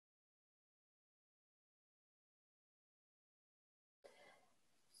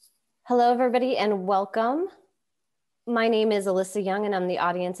Hello, everybody, and welcome. My name is Alyssa Young, and I'm the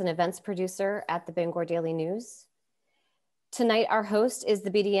audience and events producer at the Bangor Daily News. Tonight, our host is the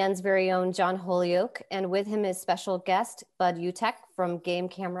BDN's very own John Holyoke, and with him is special guest Bud Utecht from Game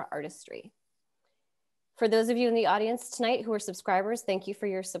Camera Artistry. For those of you in the audience tonight who are subscribers, thank you for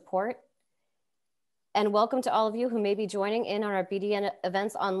your support. And welcome to all of you who may be joining in on our BDN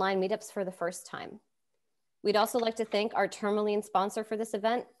Events Online meetups for the first time. We'd also like to thank our tourmaline sponsor for this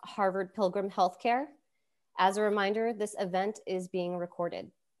event, Harvard Pilgrim Healthcare. As a reminder, this event is being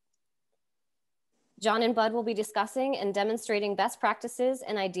recorded. John and Bud will be discussing and demonstrating best practices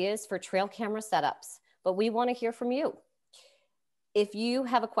and ideas for trail camera setups, but we want to hear from you. If you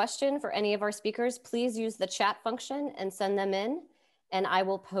have a question for any of our speakers, please use the chat function and send them in, and I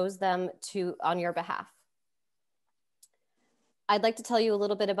will pose them on your behalf. I'd like to tell you a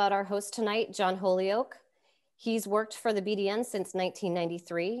little bit about our host tonight, John Holyoke. He's worked for the BDN since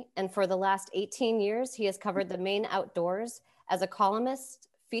 1993, and for the last 18 years, he has covered the Maine outdoors as a columnist,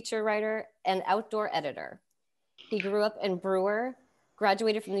 feature writer, and outdoor editor. He grew up in Brewer,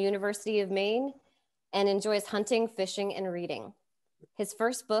 graduated from the University of Maine, and enjoys hunting, fishing, and reading. His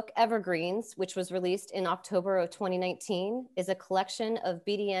first book, Evergreens, which was released in October of 2019, is a collection of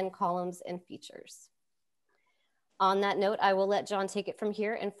BDN columns and features. On that note, I will let John take it from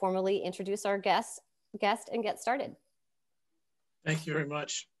here and formally introduce our guest and get started. Thank you very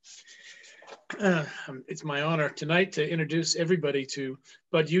much. It's my honor tonight to introduce everybody to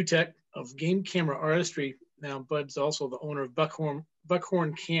Bud Utecht of Game Camera Artistry. Now, Bud's also the owner of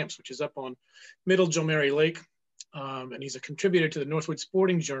Buckhorn Camps, which is up on Middle Jomeri Lake, and he's a contributor to the Northwood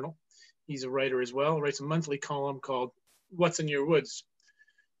Sporting Journal. He's a writer as well, writes a monthly column called What's in Your Woods.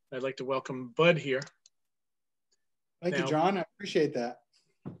 I'd like to welcome Bud here. Thank you, John. I appreciate that.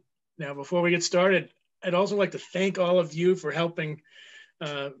 Now, before we get started, I'd also like to thank all of you for helping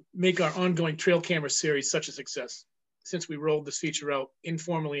make our ongoing trail camera series such a success. Since we rolled this feature out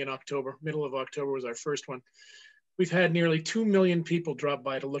informally in October, middle of October was our first one, we've had nearly 2 million people drop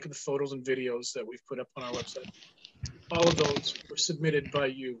by to look at the photos and videos that we've put up on our website. All of those were submitted by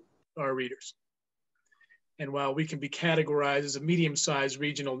you, our readers. And while we can be categorized as a medium-sized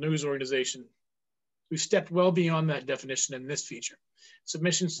regional news organization, we've stepped well beyond that definition in this feature.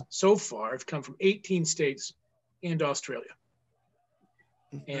 Submissions so far have come from 18 states and Australia.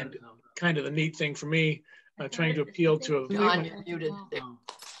 And kind of the neat thing for me, trying to appeal to a... John, you're muted.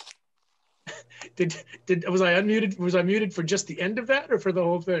 Was I unmuted? Was I muted for just the end of that or for the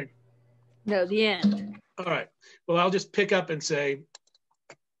whole thing? No, the end. All right. Well, I'll just pick up and say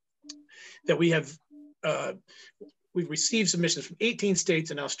that we have we've received submissions from 18 states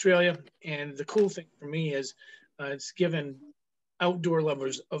and Australia. And the cool thing for me is it's given outdoor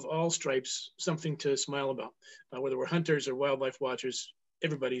lovers of all stripes something to smile about. Whether we're hunters or wildlife watchers,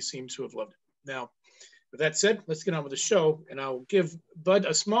 everybody seems to have loved it. Now, with that said, let's get on with the show. And I'll give Bud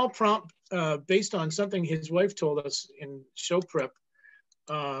a small prompt based on something his wife told us in show prep.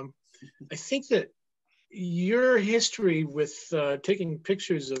 I think that your history with taking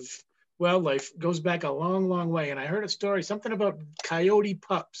pictures of wildlife goes back a long, long way. And I heard a story, something about coyote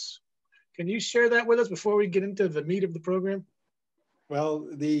pups. Can you share that with us before we get into the meat of the program? Well,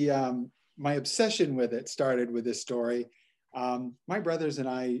 my obsession with it started with this story. My brothers and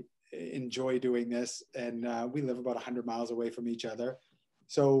I enjoy doing this, and we live about 100 miles away from each other.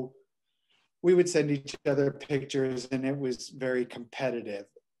 So we would send each other pictures, and it was very competitive.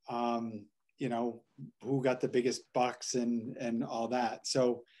 You know, who got the biggest bucks and all that.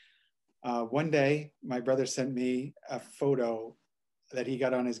 So one day, my brother sent me a photo that he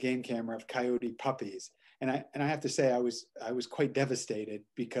got on his game camera of coyote puppies. And I have to say, I was quite devastated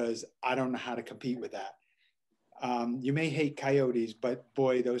because I don't know how to compete with that. You may hate coyotes, but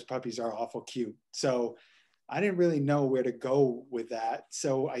boy, those puppies are awful cute. So I didn't really know where to go with that.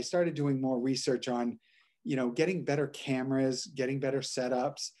 So I started doing more research on, you know, getting better cameras, getting better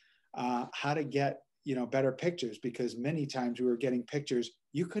setups, how to get, you know, better pictures, because many times we were getting pictures,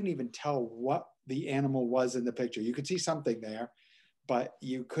 you couldn't even tell what the animal was in the picture. You could see something there, but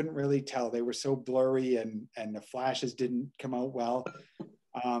you couldn't really tell. They were so blurry and the flashes didn't come out well.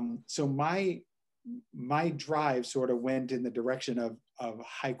 So my drive sort of went in the direction of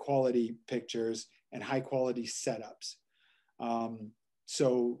high quality pictures and high quality setups.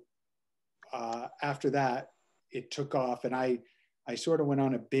 After that, it took off, and I sort of went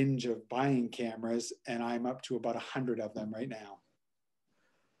on a binge of buying cameras, and I'm up to about 100 of them right now.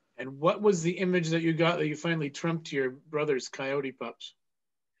 And what was the image that you got that you finally trumped your brother's coyote pups?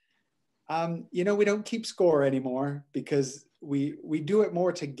 You know, we don't keep score anymore because we do it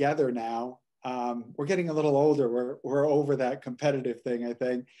more together now. We're getting a little older. We're over that competitive thing, I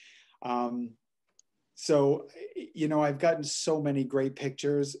think. So, you know, I've gotten so many great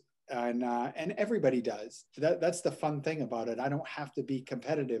pictures, and everybody does. That's the fun thing about it. I don't have to be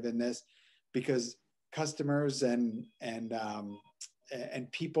competitive in this, because customers and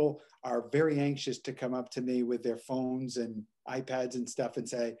people are very anxious to come up to me with their phones and iPads and stuff and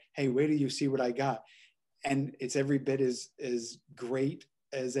say, "Hey, wait till you see what I got." And it's every bit as great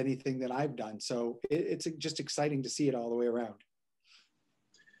as anything that I've done. So it's just exciting to see it all the way around.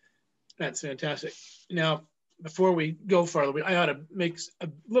 That's fantastic. Now, before we go farther, I ought to make a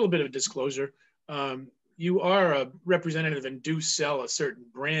little bit of a disclosure. You are a representative and do sell a certain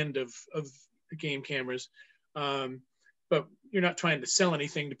brand of game cameras, but you're not trying to sell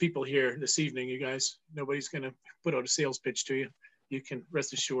anything to people here this evening, you guys. Nobody's going to put out a sales pitch to you. You can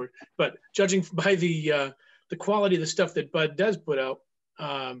rest assured. But judging by the quality of the stuff that Bud does put out,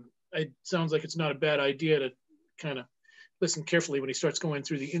 it sounds like it's not a bad idea to kind of listen carefully when he starts going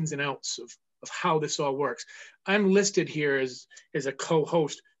through the ins and outs of how this all works. I'm listed here as a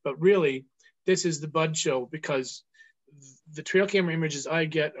co-host, but really this is the Bud show, because the trail camera images I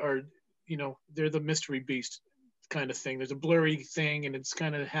get are, you know, they're the mystery beast kind of thing. There's a blurry thing and it's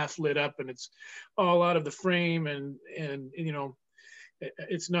kind of half lit up and it's all out of the frame, and you know,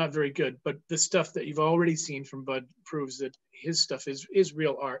 it's not very good. But the stuff that you've already seen from Bud proves that his stuff is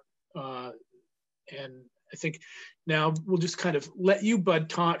real art. And I think now we'll just kind of let you, Bud,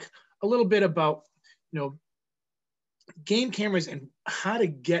 talk a little bit about, you know, game cameras and how to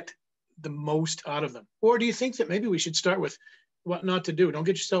get the most out of them. Or do you think that maybe we should start with what not to do? Don't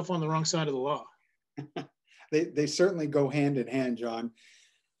get yourself on the wrong side of the law. They certainly go hand in hand, John.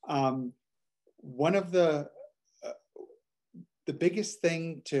 One of the biggest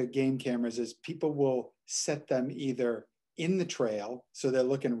thing to game cameras is people will set them either in the trail, so they're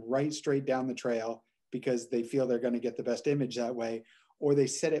looking right straight down the trail because they feel they're going to get the best image that way, or they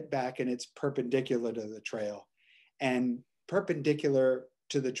set it back and it's perpendicular to the trail. And perpendicular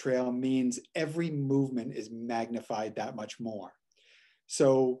to the trail means every movement is magnified that much more.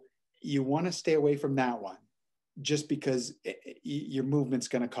 So you want to stay away from that one, just because your movement's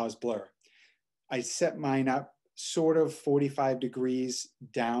going to cause blur. I set mine up sort of 45 degrees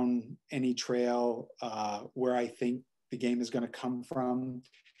down any trail where I think the game is going to come from.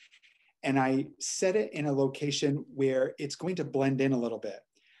 And I set it in a location where it's going to blend in a little bit.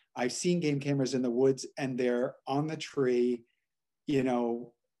 I've seen game cameras in the woods and they're on the tree, you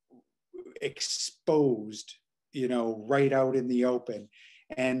know, exposed, you know, right out in the open.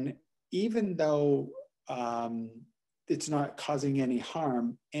 And even though it's not causing any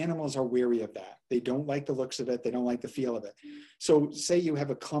harm, animals are wary of that. They don't like the looks of it. They don't like the feel of it. So say you have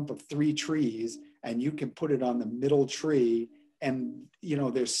a clump of 3 trees and you can put it on the middle tree, and you know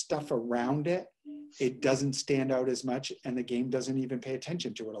there's stuff around it, it doesn't stand out as much, and the game doesn't even pay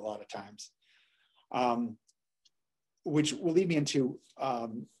attention to it a lot of times. Which will lead me into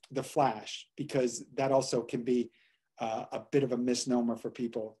the flash, because that also can be a bit of a misnomer for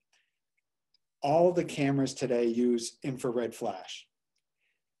people. All the cameras today use infrared flash.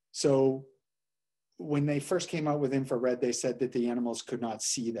 So when they first came out with infrared, they said that the animals could not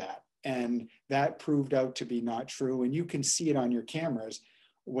see that. And that proved out to be not true. And you can see it on your cameras.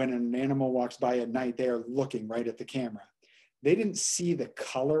 When an animal walks by at night, they are looking right at the camera. They didn't see the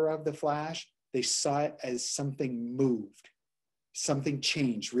color of the flash. They saw it as something moved, something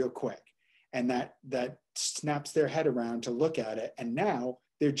changed real quick. And that snaps their head around to look at it. And now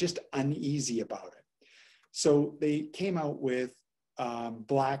they're just uneasy about it. So they came out with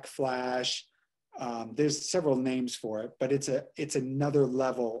black flash. There's several names for it, but it's another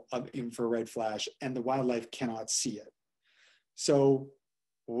level of infrared flash, and the wildlife cannot see it. So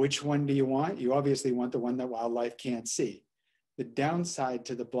which one do you want? You obviously want the one that wildlife can't see. The downside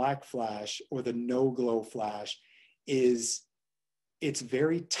to the black flash or the no glow flash is it's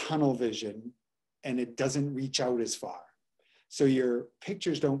very tunnel vision and it doesn't reach out as far. So your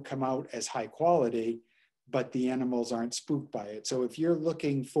pictures don't come out as high quality, but the animals aren't spooked by it. So if you're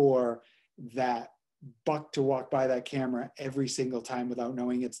looking for that buck to walk by that camera every single time without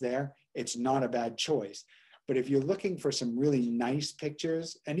knowing it's there, it's not a bad choice. But if you're looking for some really nice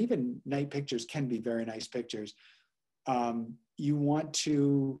pictures, and even night pictures can be very nice pictures, you want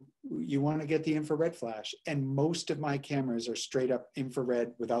to get the infrared flash. And most of my cameras are straight up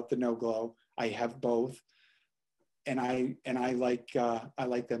infrared without the no glow. I have both, and I like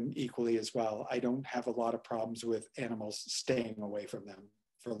them equally as well. I don't have a lot of problems with animals staying away from them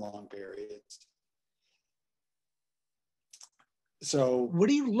for long periods. So what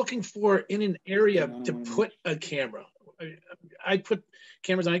are you looking for in an area to put a camera? I put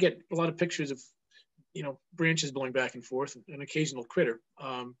cameras and I get a lot of pictures of, you know, branches blowing back and forth and an occasional critter.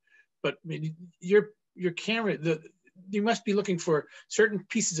 but I mean, your camera, you must be looking for certain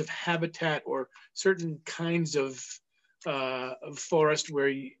pieces of habitat or certain kinds of forest where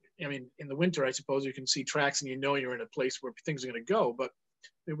I mean, in the winter, I suppose you can see tracks and you know you're in a place where things are going to go. But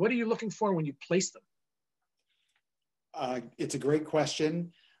I mean, what are you looking for when you place them? It's a great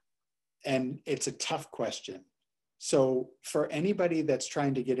question, and it's a tough question. So for anybody that's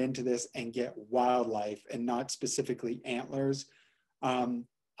trying to get into this and get wildlife and not specifically antlers,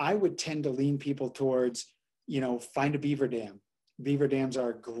 I would tend to lean people towards, find a beaver dam. Beaver dams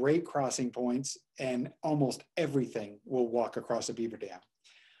are great crossing points, and almost everything will walk across a beaver dam.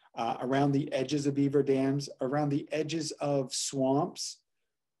 Around the edges of beaver dams, around the edges of swamps,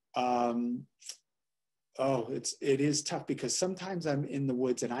 it is tough because sometimes I'm in the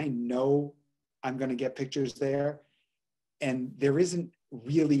woods and I know I'm going to get pictures there, and there isn't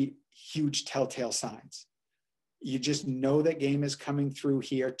really huge telltale signs. You just know that game is coming through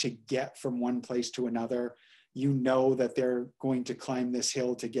here to get from one place to another. You know that they're going to climb this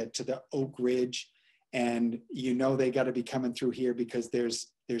hill to get to the Oak Ridge, and you know they got to be coming through here because there's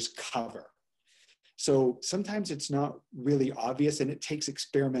cover. So sometimes it's not really obvious, and it takes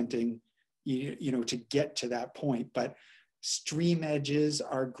experimenting, to get to that point. But stream edges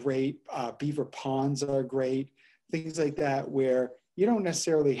are great, beaver ponds are great, things like that, where you don't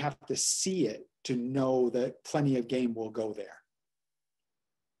necessarily have to see it to know that plenty of game will go there.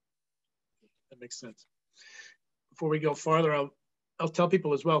 That makes sense. Before we go farther, I'll tell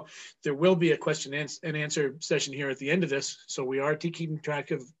people as well, there will be a question and answer session here at the end of this. So we are keeping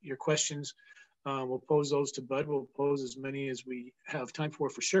track of your questions. We'll pose those to Bud. We'll pose as many as we have time for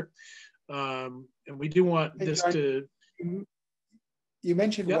sure. And we do want this John, to... You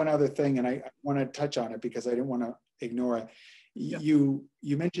mentioned Yep. one other thing, and I want to touch on it because I didn't want to ignore it. Yep. You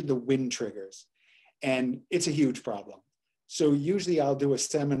mentioned the wind triggers, and it's a huge problem. So usually I'll do a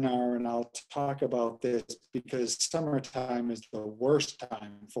seminar and I'll talk about this because summertime is the worst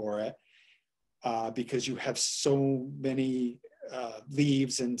time for it, because you have so many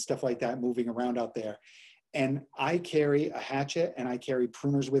leaves and stuff like that moving around out there. And I carry a hatchet and I carry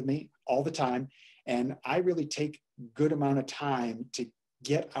pruners with me all the time. And I really take a good amount of time to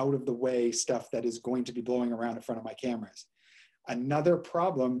get out of the way stuff that is going to be blowing around in front of my cameras. Another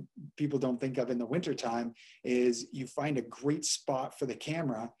problem people don't think of in the wintertime is you find a great spot for the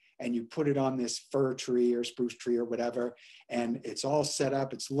camera and you put it on this fir tree or spruce tree or whatever, and it's all set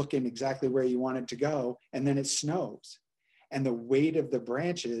up, it's looking exactly where you want it to go, and then it snows. And the weight of the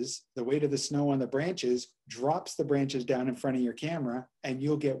branches, the weight of the snow on the branches drops the branches down in front of your camera, and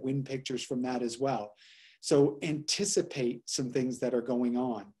you'll get wind pictures from that as well. So anticipate some things that are going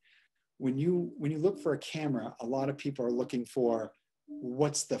on. When you look for a camera, a lot of people are looking for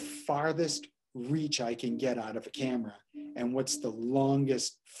what's the farthest reach I can get out of a camera, and what's the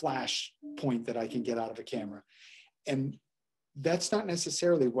longest flash point that I can get out of a camera. And that's not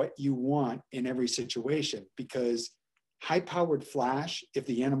necessarily what you want in every situation, because high-powered flash, if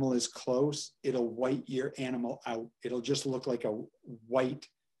the animal is close, it'll white your animal out. It'll just look like a white,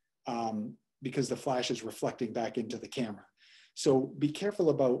 because the flash is reflecting back into the camera. So be careful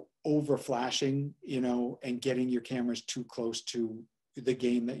about over flashing, and getting your cameras too close to the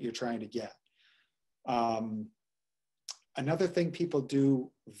game that you're trying to get. Another thing people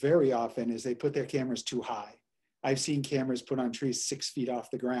do very often is they put their cameras too high. I've seen cameras put on trees 6 feet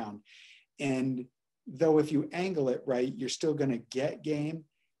off the ground. And though if you angle it right, you're still going to get game.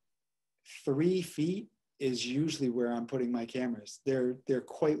 3 feet is usually where I'm putting my cameras. They're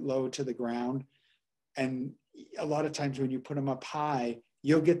quite low to the ground. And a lot of times when you put them up high,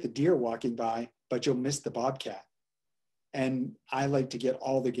 you'll get the deer walking by, but you'll miss the bobcat. And I like to get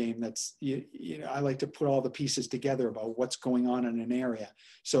all the game that's, I like to put all the pieces together about what's going on in an area.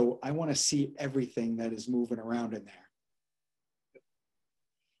 So I want to see everything that is moving around in there.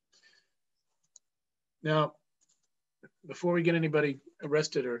 Now, before we get anybody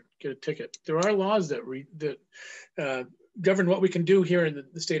arrested or get a ticket, there are laws that govern what we can do here in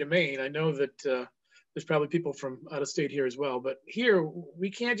the state of Maine. I know that there's probably people from out of state here as well, but here we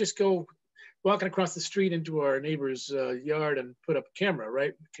can't just go walking across the street into our neighbor's yard and put up a camera,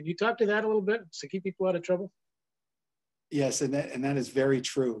 right? Can you talk to that a little bit to keep people out of trouble? Yes, and that is very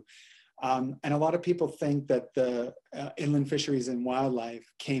true. And a lot of people think that the Inland Fisheries and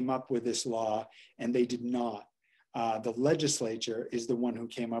Wildlife came up with this law, and they did not. The legislature is the one who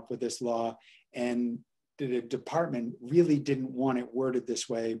came up with this law, and the department really didn't want it worded this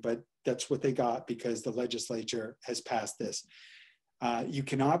way, but that's what they got because the legislature has passed this. You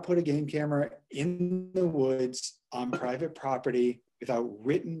cannot put a game camera in the woods on private property without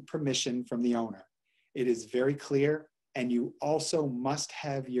written permission from the owner. It is very clear. And you also must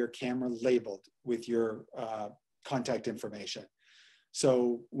have your camera labeled with your contact information.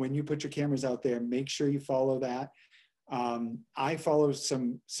 So when you put your cameras out there, make sure you follow that. I follow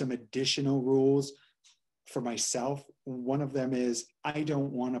some additional rules for myself. One of them is I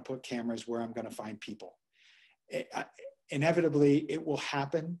don't want to put cameras where I'm going to find people. Inevitably, it will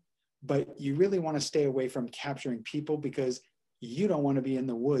happen, but you really want to stay away from capturing people because you don't want to be in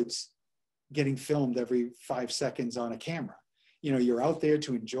the woods getting filmed every 5 seconds on a camera. You know, you're out there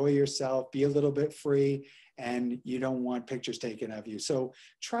to enjoy yourself, be a little bit free, and you don't want pictures taken of you. So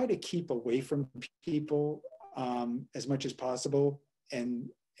try to keep away from people as much as possible. And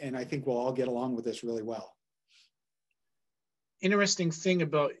I think we'll all get along with this really well. Interesting thing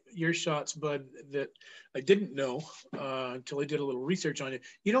about your shots, Bud, that I didn't know until I did a little research on it.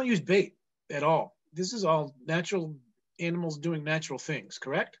 You don't use bait at all. This is all natural animals doing natural things,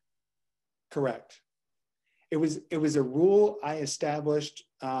 correct? Correct. It was a rule I established.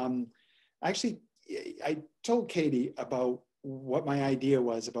 Actually, I told Katie about what my idea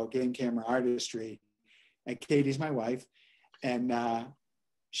was about Game Camera Artistry, and Katie's my wife, and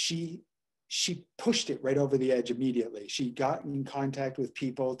she pushed it right over the edge immediately. She got in contact with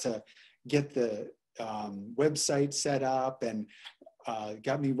people to get the website set up and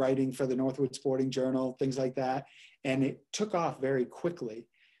got me writing for the Northwood Sporting Journal, things like that. And it took off very quickly.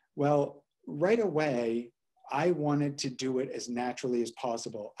 Well, right away, I wanted to do it as naturally as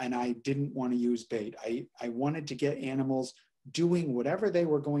possible. And I didn't want to use bait. I wanted to get animals doing whatever they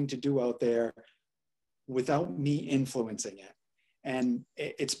were going to do out there without me influencing it. And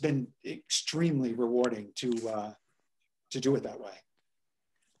it's been extremely rewarding to do it that way.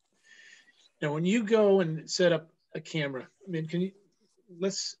 Now, when you go and set up a camera, I mean,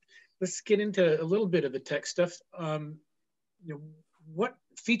 let's get into a little bit of the tech stuff. What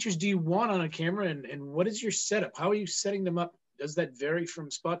features do you want on a camera, and what is your setup? How are you setting them up? Does that vary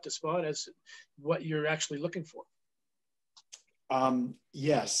from spot to spot as what you're actually looking for?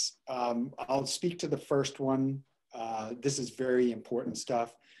 Yes, I'll speak to the first one. This is very important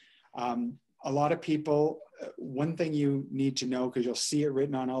stuff. A lot of people, one thing you need to know, because you'll see it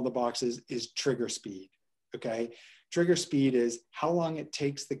written on all the boxes, is trigger speed, okay? Trigger speed is how long it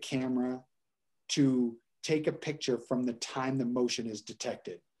takes the camera to take a picture from the time the motion is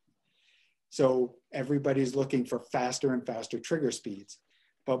detected. So everybody's looking for faster and faster trigger speeds.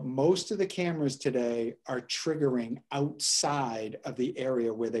 But most of the cameras today are triggering outside of the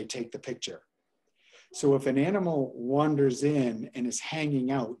area where they take the picture. So if an animal wanders in and is hanging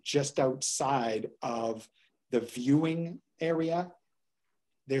out just outside of the viewing area,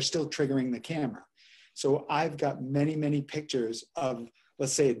 they're still triggering the camera. So I've got many, many pictures of,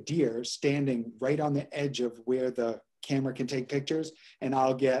 let's say, a deer standing right on the edge of where the camera can take pictures, and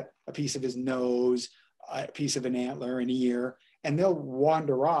I'll get a piece of his nose, a piece of an antler, an ear, and they'll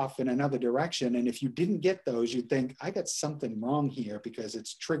wander off in another direction. And if you didn't get those, you'd think, I got something wrong here because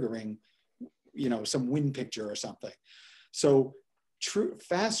it's triggering, you know, some wind picture or something. So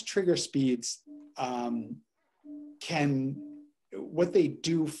fast trigger speeds what they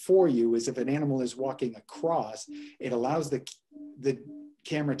do for you is if an animal is walking across, it allows the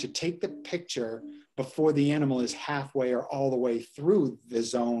camera to take the picture before the animal is halfway or all the way through the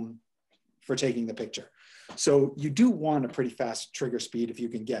zone for taking the picture. So you do want a pretty fast trigger speed if you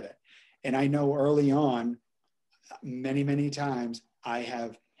can get it. And I know early on, many, many times, I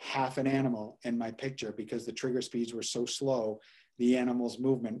have half an animal in my picture because the trigger speeds were so slow, the animal's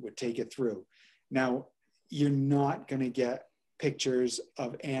movement would take it through. Now, you're not going to get pictures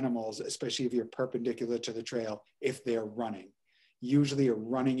of animals, especially if you're perpendicular to the trail, if they're running. Usually a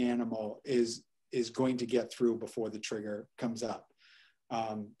running animal is going to get through before the trigger comes up.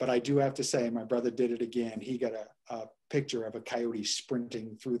 But I do have to say, my brother did it again. He got a picture of a coyote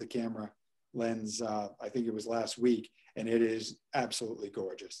sprinting through the camera lens, I think it was last week, and it is absolutely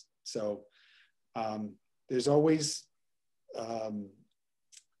gorgeous. So there's always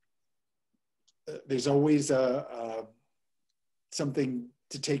something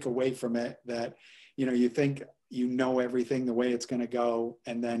to take away from it that, you know, you think you know everything the way it's going to go,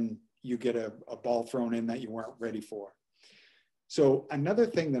 and then you get a ball thrown in that you weren't ready for. So another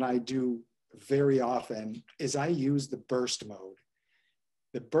thing that I do very often is I use the burst mode.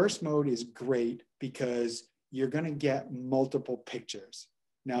 The burst mode is great because you're going to get multiple pictures.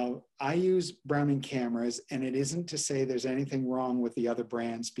 Now, I use Browning cameras, and it isn't to say there's anything wrong with the other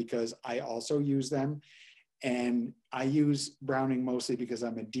brands, because I also use them. And I use Browning mostly because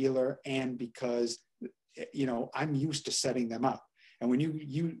I'm a dealer and because, you know, I'm used to setting them up. And when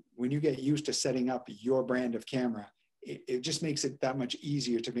you get used to setting up your brand of camera, it just makes it that much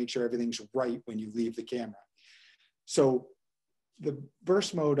easier to make sure everything's right when you leave the camera. So the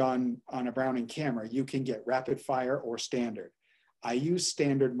burst mode on a Browning camera, you can get rapid fire or standard. I use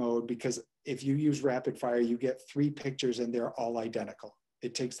standard mode because if you use rapid fire, you get 3 pictures and they're all identical.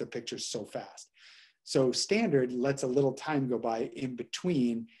 It takes the pictures so fast. So standard lets a little time go by in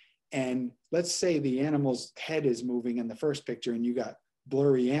between. And let's say the animal's head is moving in the first picture and you got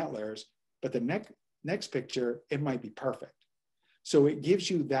blurry antlers, but the next picture, it might be perfect. So it gives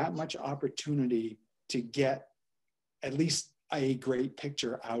you that much opportunity to get at least a great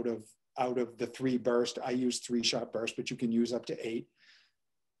picture out of the 3 burst. I use 3-shot burst, but you can use up to 8.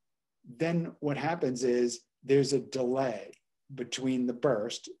 Then what happens is there's a delay between the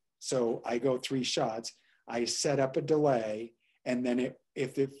burst. So I go 3 shots, I set up a delay, and then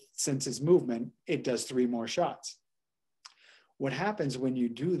if it senses movement, it does 3 more shots. What happens when you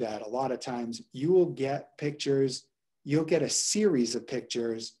do that, a lot of times you will get pictures, you'll get a series of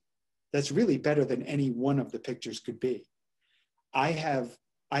pictures that's really better than any one of the pictures could be. I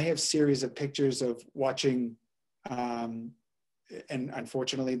have series of pictures of watching, and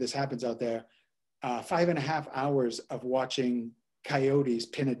unfortunately this happens out there, 5.5 hours of watching coyotes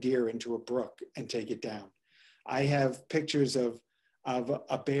pin a deer into a brook and take it down. I have pictures of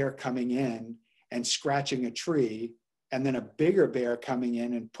a bear coming in and scratching a tree, and then a bigger bear coming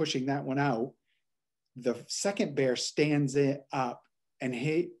in and pushing that one out. The second bear stands up and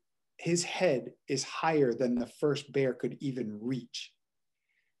his head is higher than the first bear could even reach.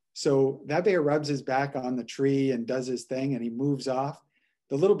 So that bear rubs his back on the tree and does his thing and he moves off.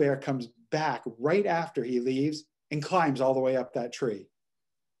 The little bear comes back right after he leaves and climbs all the way up that tree.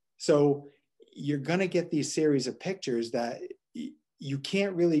 So you're gonna get these series of pictures that you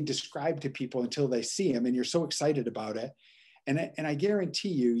can't really describe to people until they see them and you're so excited about it. And I guarantee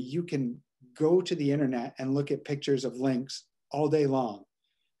you, you can go to the internet and look at pictures of lynx all day long.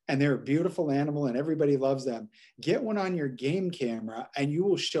 And they're a beautiful animal and everybody loves them. Get one on your game camera and you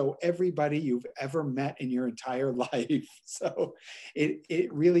will show everybody you've ever met in your entire life. So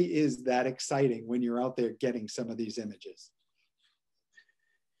it really is that exciting when you're out there getting some of these images.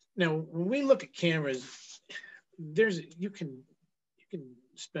 Now, when we look at cameras, you can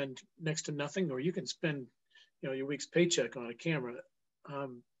spend next to nothing, or you can spend your week's paycheck on a camera.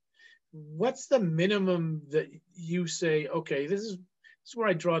 What's the minimum that you say, okay, this is where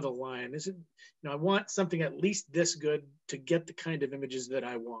I draw the line? Is it, I want something at least this good to get the kind of images that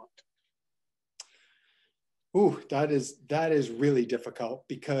I want? Ooh, that is really difficult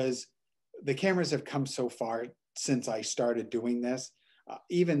because the cameras have come so far since I started doing this.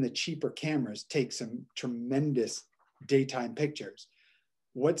 Even the cheaper cameras take some tremendous daytime pictures.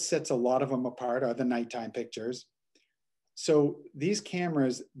 What sets a lot of them apart are the nighttime pictures. So these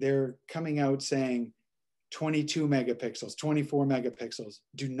cameras, they're coming out saying 22 megapixels, 24 megapixels.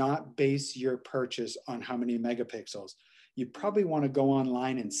 Do not base your purchase on how many megapixels. You probably want to go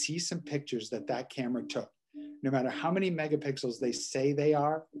online and see some pictures that camera took. No matter how many megapixels they say they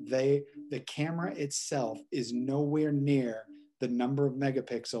are, the camera itself is nowhere near the number of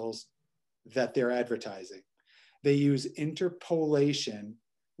megapixels that they're advertising. They use interpolation,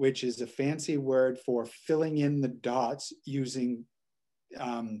 which is a fancy word for filling in the dots using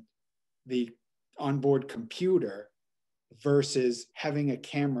the onboard computer versus having a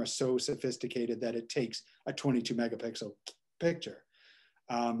camera so sophisticated that it takes a 22 megapixel picture.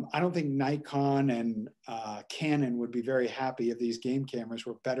 I don't think Nikon and Canon would be very happy if these game cameras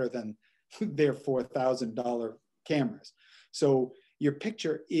were better than their $4,000 cameras. So your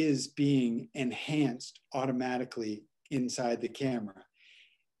picture is being enhanced automatically inside the camera.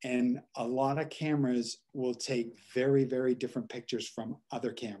 And a lot of cameras will take very, very different pictures from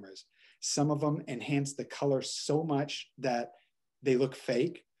other cameras. Some of them enhance the color so much that they look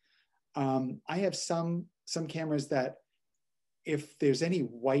fake. I have some cameras that if there's any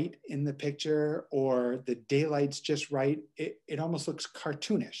white in the picture or the daylight's just right, it almost looks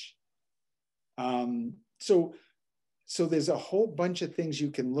cartoonish. So there's a whole bunch of things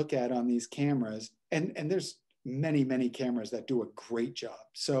you can look at on these cameras, and there's many, many cameras that do a great job.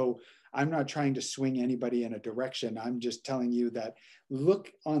 So I'm not trying to swing anybody in a direction. I'm just telling you that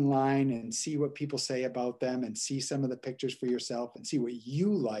look online and see what people say about them and see some of the pictures for yourself and see what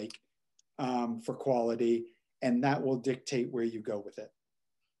you like for quality, and that will dictate where you go with it.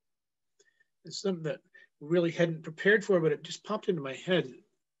 It's something that really hadn't prepared for, but it just popped into my head.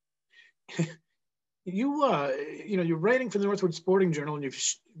 You're writing for the Northwood Sporting Journal, and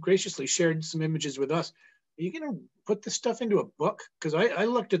you've graciously shared some images with us. Are you going to put this stuff into a book? Because I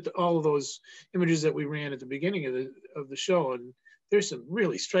looked at all of those images that we ran at the beginning of the show, and there's some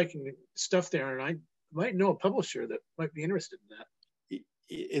really striking stuff there, and I might know a publisher that might be interested in that.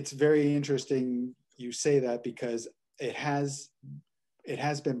 It's very interesting you say that because it has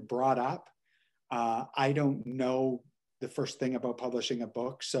been brought up. I don't know the first thing about publishing a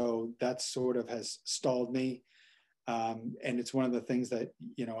book, so that sort of has stalled me. And it's one of the things that,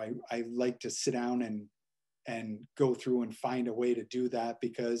 you know, I like to sit down and go through and find a way to do that,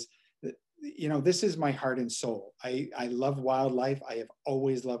 because, you know, this is my heart and soul. I love wildlife. I have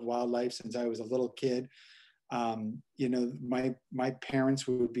always loved wildlife since I was a little kid. You know, my parents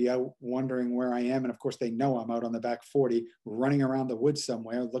would be out wondering where I am. And of course they know I'm out on the back 40 running around the woods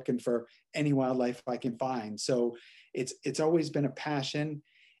somewhere looking for any wildlife I can find. So it's always been a passion.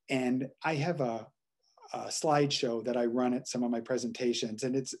 And I have a slideshow that I run at some of my presentations,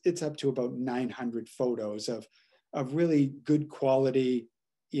 and it's up to about 900 photos of really good quality,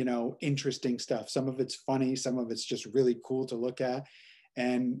 you know, interesting stuff. Some of it's funny, some of it's just really cool to look at.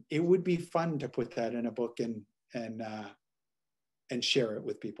 And it would be fun to put that in a book and share it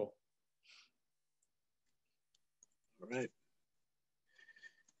with people. All right.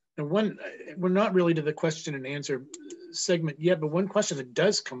 And we're not really to the question and answer segment yet, but one question that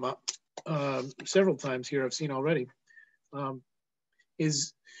does come up several times here I've seen already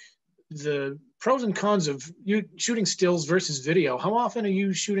is the pros and cons of you shooting stills versus video. How often are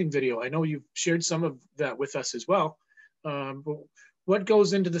you shooting video? I know you've shared some of that with us as well. But what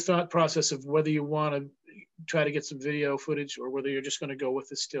goes into the thought process of whether you want to try to get some video footage or whether you're just going to go with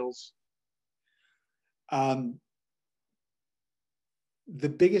the stills? The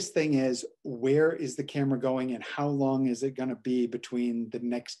biggest thing is, where is the camera going and how long is it going to be between the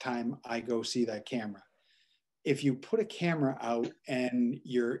next time I go see that camera? If you put a camera out and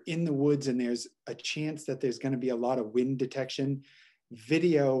you're in the woods and there's a chance that there's going to be a lot of wind detection,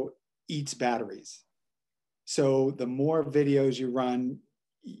 video eats batteries. So the more videos you run,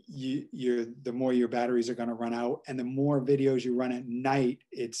 the more your batteries are going to run out, and the more videos you run at night,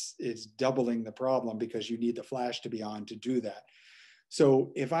 it's doubling the problem because you need the flash to be on to do that.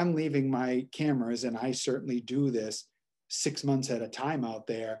 So if I'm leaving my cameras, and I certainly do this 6 months at a time out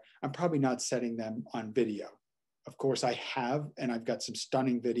there, I'm probably not setting them on video. Of course I have, and I've got some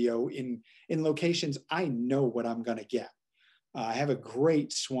stunning video in locations I know what I'm going to get. I have a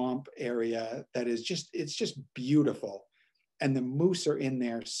great swamp area that is it's just beautiful. And the moose are in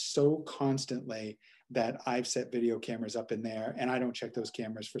there so constantly that I've set video cameras up in there, and I don't check those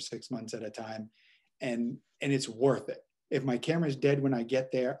cameras for 6 months at a time. And it's worth it. If my camera's dead when I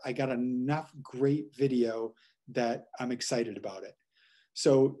get there, I got enough great video that I'm excited about it.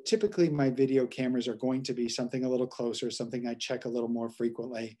 So typically my video cameras are going to be something a little closer, something I check a little more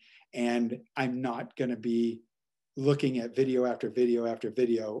frequently, and I'm not going to be looking at video after video after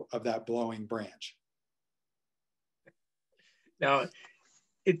video of that blowing branch. Now,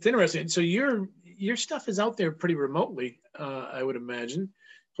 it's interesting. So your stuff is out there pretty remotely, I would imagine.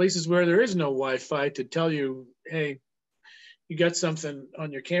 Places where there is no Wi-Fi to tell you, hey, you got something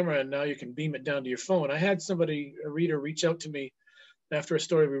on your camera and now you can beam it down to your phone. I had a reader reach out to me after a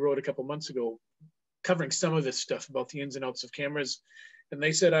story we wrote a couple months ago covering some of this stuff about the ins and outs of cameras. And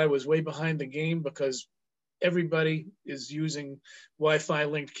they said I was way behind the game because everybody is using Wi-Fi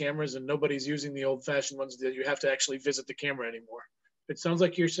linked cameras and nobody's using the old fashioned ones that you have to actually visit the camera anymore. It sounds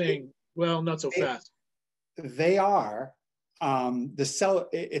like you're saying, well, not so fast. They are.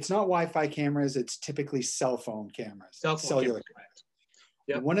 It's not Wi-Fi cameras, it's typically cell phone cameras. Cellular cameras.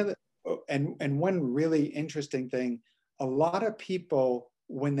 Yep. One really interesting thing, a lot of people,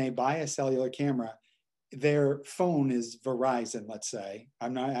 when they buy a cellular camera, their phone is Verizon, let's say.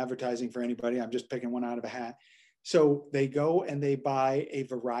 I'm not advertising for anybody, I'm just picking one out of a hat. So they go and they buy a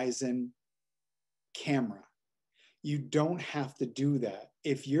Verizon camera. You don't have to do that.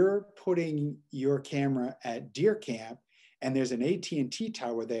 If you're putting your camera at deer camp and there's an AT&T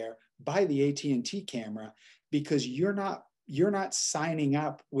tower there, buy the AT&T camera, because you're not signing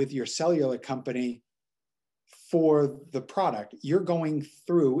up with your cellular company for the product. You're going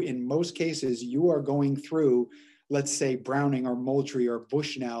through, in most cases, you are going through, let's say Browning or Moultrie or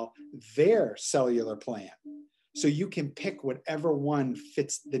Bushnell, their cellular plan. So you can pick whatever one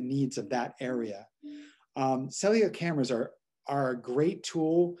fits the needs of that area. Cellular cameras are a great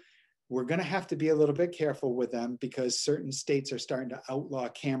tool. We're going to have to be a little bit careful with them because certain states are starting to outlaw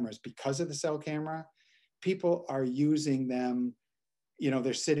cameras because of the cell camera. People are using them, you know,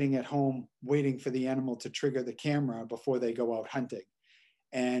 they're sitting at home waiting for the animal to trigger the camera before they go out hunting.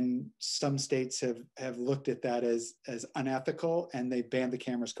 And some states have looked at that as unethical, and they banned the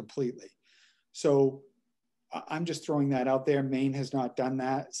cameras completely. So I'm just throwing that out there. Maine has not done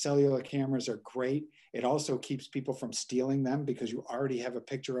that. Cellular cameras are great. It also keeps people from stealing them because you already have a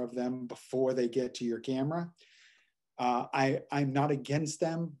picture of them before they get to your camera. I'm not against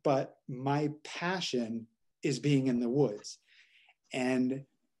them, but my passion is being in the woods. And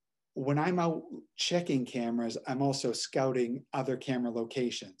when I'm out checking cameras, I'm also scouting other camera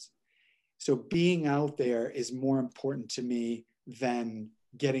locations. So being out there is more important to me than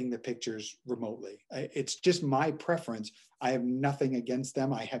getting the pictures remotely. It's just my preference. I have nothing against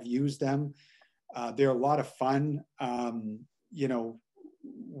them. I have used them. They're a lot of fun. You know,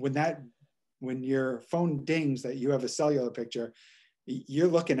 when your phone dings that you have a cellular picture, you're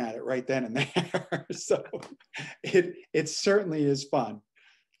looking at it right then and there. So it certainly is fun.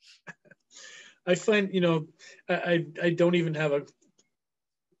 I find, you know, I don't even have a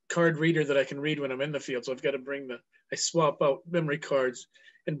card reader that I can read when I'm in the field. So I've got to I swap out memory cards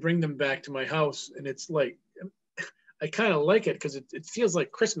and bring them back to my house. And it's like, I kind of like it because it feels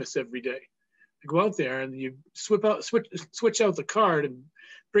like Christmas every day. You go out there and you switch out the card and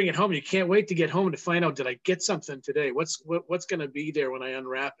bring it home. You can't wait to get home to find out, did I get something today? What's going to be there when I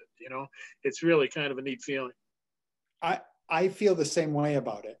unwrap it? You know, it's really kind of a neat feeling. I feel the same way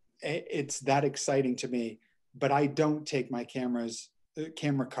about it. It's that exciting to me, but I don't take my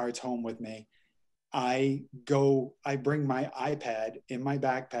camera cards home with me. I bring my iPad in my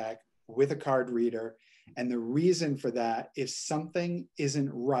backpack with a card reader. And the reason for that, if something isn't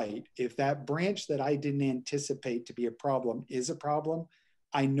right, if that branch that I didn't anticipate to be a problem is a problem,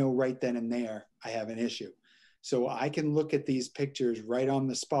 I know right then and there I have an issue. So I can look at these pictures right on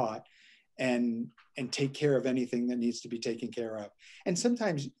the spot and take care of anything that needs to be taken care of. And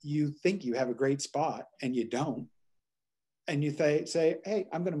sometimes you think you have a great spot and you don't. And you say, hey,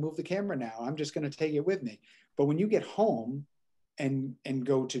 I'm going to move the camera now. I'm just going to take it with me. But when you get home and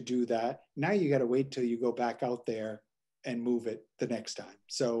go to do that, now you got to wait till you go back out there and move it the next time.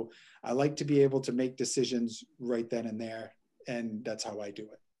 So I like to be able to make decisions right then and there. And that's how I do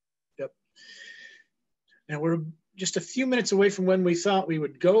it. Yep. Now we're just a few minutes away from when we thought we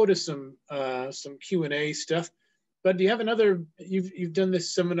would go to some Q&A stuff. But do you have another, you've done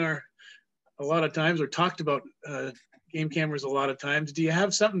this seminar a lot of times or talked about game cameras a lot of times. Do you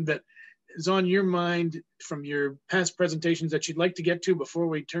have something that is on your mind from your past presentations that you'd like to get to before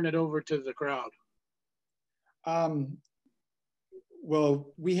we turn it over to the crowd?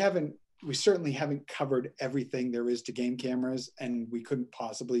 Well, we certainly haven't covered everything there is to game cameras, and we couldn't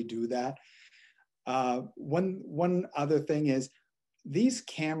possibly do that. One other thing is these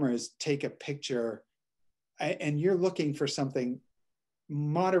cameras take a picture and you're looking for something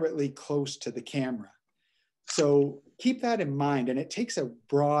moderately close to the camera. So keep that in mind. And it takes a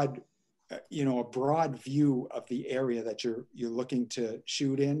broad view of the area that you're looking to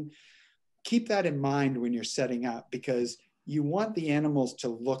shoot in. Keep that in mind when you're setting up, because you want the animals to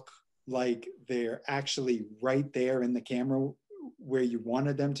look like they're actually right there in the camera where you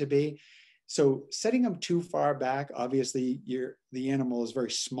wanted them to be. So setting them too far back, obviously the animal is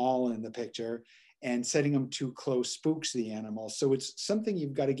very small in the picture, and setting them too close spooks the animal. So it's something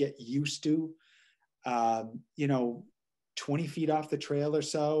you've got to get used to. 20 feet off the trail or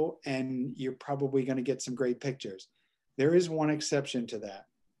so, and you're probably going to get some great pictures. There is one exception to that: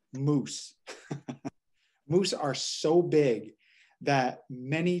 moose. Moose are so big that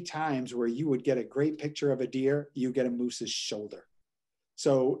many times where you would get a great picture of a deer, you get a moose's shoulder.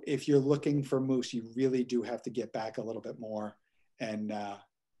 So if you're looking for moose, you really do have to get back a little bit more and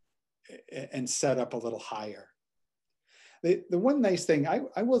set up a little higher. The one nice thing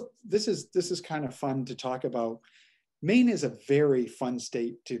this is kind of fun to talk about. Maine is a very fun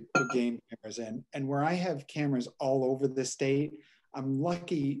state to put game cameras in, and where I have cameras all over the state, I'm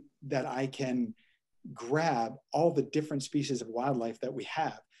lucky that I can grab all the different species of wildlife that we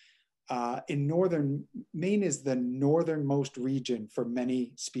have. Maine is the northernmost region for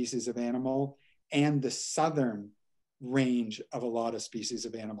many species of animal and the southern range of a lot of species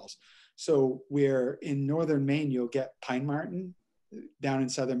of animals. So where in northern Maine, you'll get pine marten, down in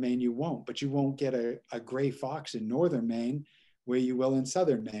southern Maine, you won't, but you won't get a gray fox in northern Maine where you will in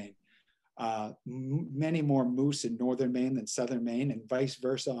southern Maine. Many more moose in northern Maine than southern Maine, and vice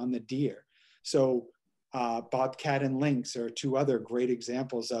versa on the deer. So bobcat and lynx are two other great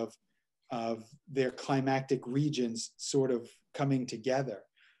examples of their climactic regions sort of coming together.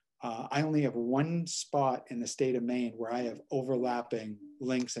 I only have one spot in the state of Maine where I have overlapping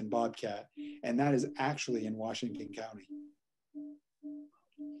lynx and bobcat, and that is actually in Washington County.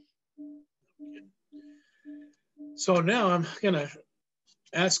 So now I'm going to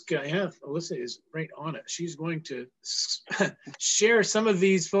ask, Alyssa is right on it. She's going to share some of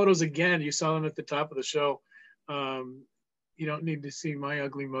these photos again. You saw them at the top of the show. You don't need to see my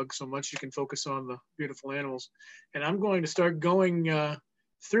ugly mug so much. You can focus on the beautiful animals. And I'm going to start going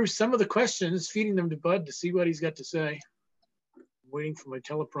through some of the questions, feeding them to Bud to see what he's got to say. I'm waiting for my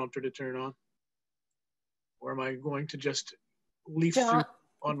teleprompter to turn on. Or am I going to just leaf through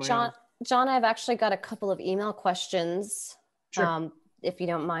on my own? John, I've actually got a couple of email questions. Sure. If you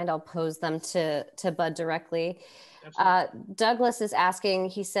don't mind, I'll pose them to Bud directly. Absolutely. Douglas is asking,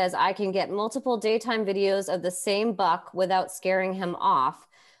 he says, I can get multiple daytime videos of the same buck without scaring him off,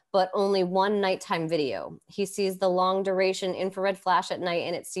 but only one nighttime video. He sees the long duration infrared flash at night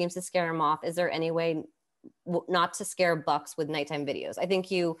and it seems to scare him off. Is there any way not to scare bucks with nighttime videos? I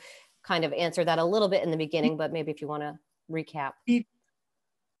think you kind of answered that a little bit in the beginning, but maybe if you want to recap.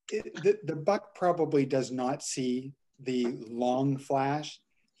 The buck probably does not see the long flash.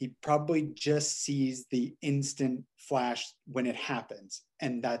 He probably just sees the instant flash when it happens,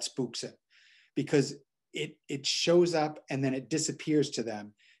 and that spooks him because it shows up and then it disappears to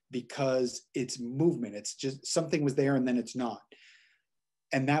them because it's movement. It's just something was there and then it's not.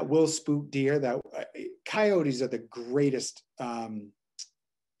 And that will spook deer. Coyotes are the greatest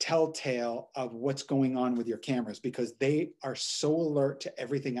telltale of what's going on with your cameras because they are so alert to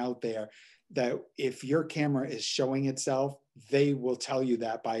everything out there that if your camera is showing itself, they will tell you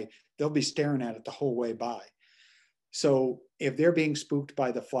that they'll be staring at it the whole way by. So if they're being spooked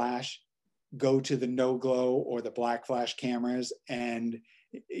by the flash, go to the no glow or the black flash cameras, and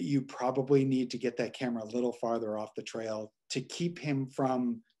you probably need to get that camera a little farther off the trail to keep him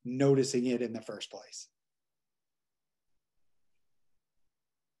from noticing it in the first place.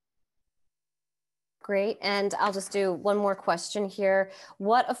 Great. And I'll just do one more question here.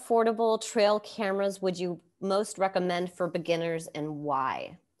 What affordable trail cameras would you most recommend for beginners and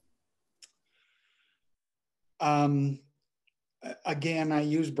why? Again, I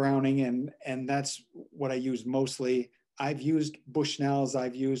use Browning and that's what I use mostly. I've used Bushnells,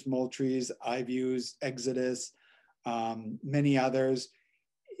 I've used Moultries, I've used Exodus, many others.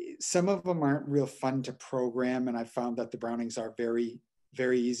 Some of them aren't real fun to program, and I found that the Brownings are very,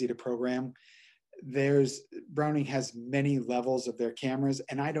 very easy to program. Browning has many levels of their cameras,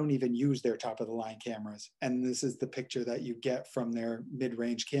 and I don't even use their top of the line cameras. And this is the picture that you get from their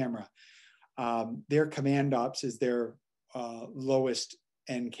mid-range camera. Their Command Ops is their lowest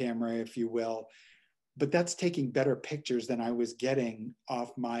end camera, if you will, but that's taking better pictures than I was getting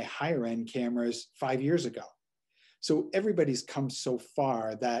off my higher end cameras 5 years ago. So everybody's come so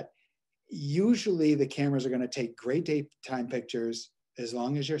far that usually the cameras are going to take great daytime pictures as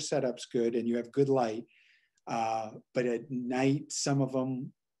long as your setup's good and you have good light. But at night, some of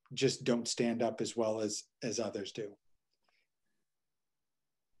them just don't stand up as well as others do.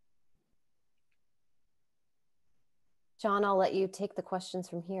 John, I'll let you take the questions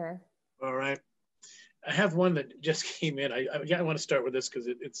from here. All right. I have one that just came in. I want to start with this because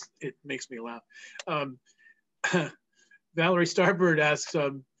it makes me laugh. Valerie Starbird asks,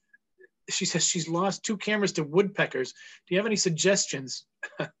 she says she's lost 2 cameras to woodpeckers. Do you have any suggestions?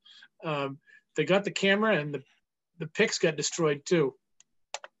 They got the camera and the pics got destroyed too.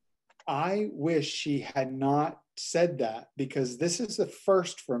 I wish she had not said that because this is the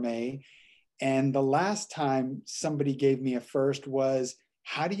first for me. And the last time somebody gave me a first was,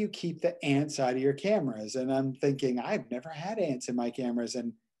 how do you keep the ants out of your cameras? And I'm thinking, I've never had ants in my cameras.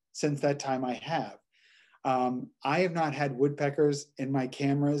 And since that time I have. I have not had woodpeckers in my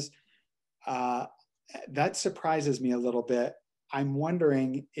cameras. That surprises me a little bit. I'm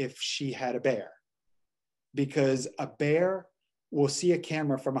wondering if she had a bear, because a bear will see a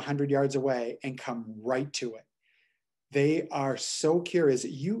camera from 100 yards away and come right to it. They are so curious.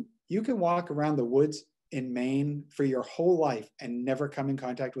 You can walk around the woods in Maine for your whole life and never come in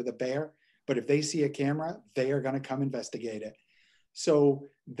contact with a bear, but if they see a camera, they are going to come investigate it. So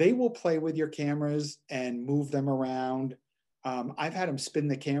they will play with your cameras and move them around. I've had them spin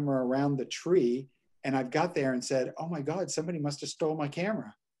the camera around the tree, and I've got there and said, oh my God, somebody must have stole my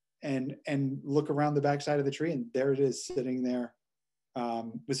camera, and look around the backside of the tree, and there it is sitting there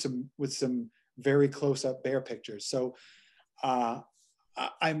with some very close-up bear pictures. So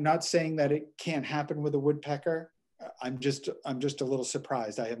I'm not saying that it can't happen with a woodpecker. I'm just a little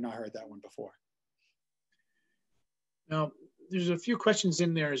surprised. I have not heard that one before. Now, there's a few questions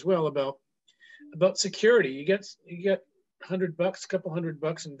in there as well about security. You get $100, a couple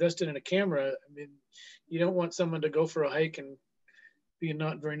 $100 invested in a camera. I mean, you don't want someone to go for a hike and be a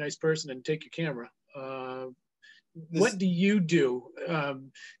not very nice person and take your camera. What do you do?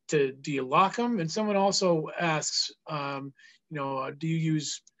 Do you lock them? And someone also asks, do you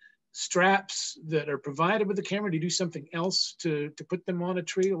use straps that are provided with the camera? Do you do something else to put them on a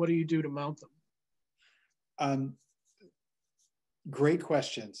tree? Or what do you do to mount them? Great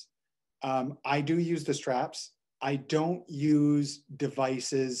questions. I do use the straps. I don't use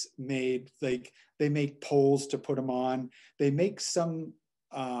devices made, like they make poles to put them on. They make some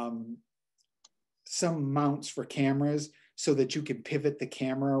mounts for cameras so that you can pivot the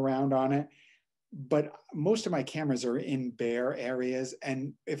camera around on it. But most of my cameras are in bear areas.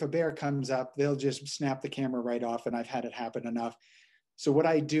 And if a bear comes up, they'll just snap the camera right off. And I've had it happen enough. So what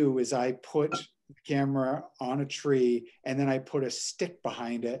I do is I put the camera on a tree and then I put a stick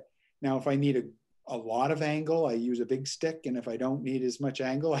behind it. Now, if I need a lot of angle, I use a big stick. And if I don't need as much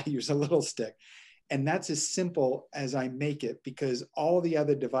angle, I use a little stick. And that's as simple as I make it, because all the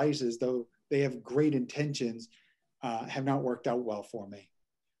other devices, though they have great intentions, have not worked out well for me.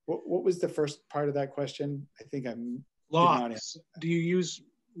 What was the first part of that question? I think I'm locks. Do you use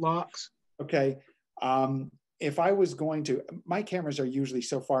locks? Okay. If I was going to, my cameras are usually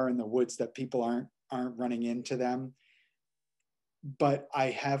so far in the woods that people aren't running into them. But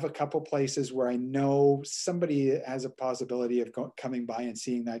I have a couple places where I know somebody has a possibility of coming by and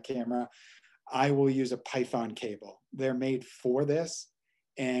seeing that camera. I will use a Python cable. They're made for this.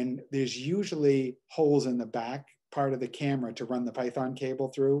 And there's usually holes in the back part of the camera to run the Python cable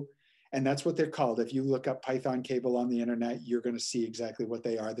through. And that's what they're called. If you look up Python cable on the internet, you're going to see exactly what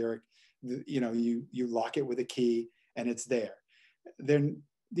they are. They're, you lock it with a key and it's there.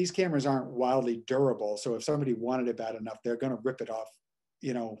 These cameras aren't wildly durable. So if somebody wanted it bad enough, they're going to rip it off,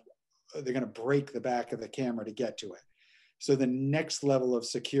 they're going to break the back of the camera to get to it. So the next level of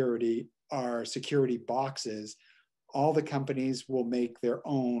security are security boxes. All the companies will make their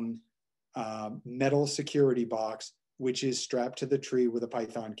own metal security box, which is strapped to the tree with a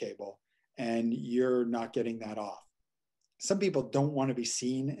Python cable, and you're not getting that off. Some people don't want to be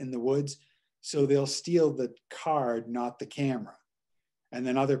seen in the woods, so they'll steal the card, not the camera. And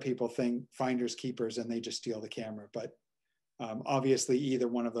then other people think finders keepers and they just steal the camera. But obviously either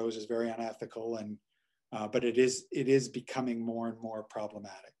one of those is very unethical, and but it is becoming more and more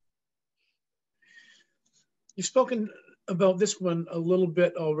problematic. You've spoken about this one a little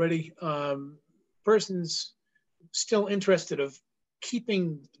bit already. Person's still interested of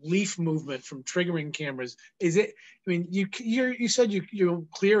keeping leaf movement from triggering cameras. Is it, I mean, you said you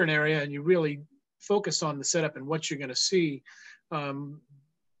clear an area and you really focus on the setup and what you're going to see.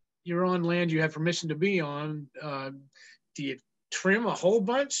 You're on land you have permission to be on. Do you trim a whole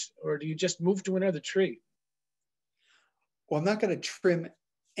bunch, or do you just move to another tree? Well, I'm not going to trim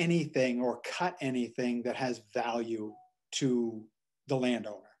anything or cut anything that has value to the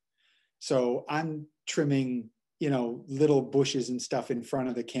landowner. So I'm trimming, little bushes and stuff in front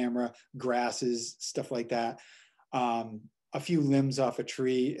of the camera, grasses, stuff like that. A few limbs off a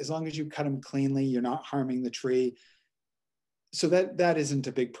tree. As long as you cut them cleanly, you're not harming the tree. So that isn't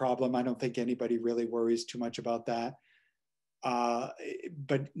a big problem. I don't think anybody really worries too much about that.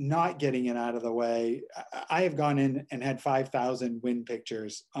 But not getting it out of the way. I have gone in and had 5,000 wind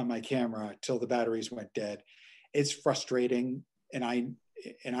pictures on my camera till the batteries went dead. It's frustrating, and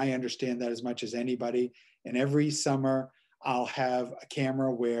I understand that as much as anybody. And every summer I'll have a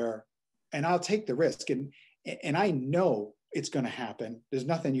camera and I'll take the risk, and I know it's going to happen. There's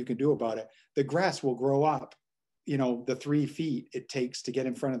nothing you can do about it. The grass will grow up, the 3 feet it takes to get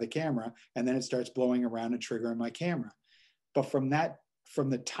in front of the camera, and then it starts blowing around and triggering my camera. But from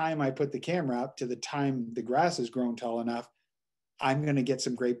the time I put the camera up to the time the grass has grown tall enough, I'm going to get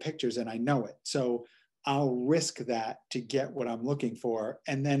some great pictures, and I know it. So I'll risk that to get what I'm looking for.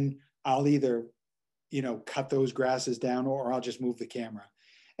 And then I'll either, cut those grasses down, or I'll just move the camera.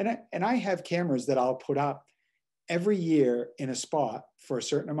 And I have cameras that I'll put up every year in a spot for a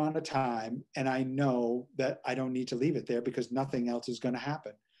certain amount of time. And I know that I don't need to leave it there because nothing else is going to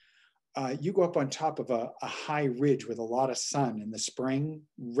happen. You go up on top of a high ridge with a lot of sun in the spring,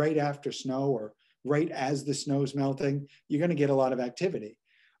 right after snow or right as the snow's melting, you're going to get a lot of activity.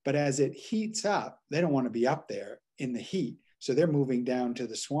 But as it heats up, they don't want to be up there in the heat. So they're moving down to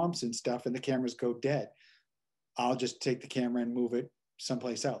the swamps and stuff, and the cameras go dead. I'll just take the camera and move it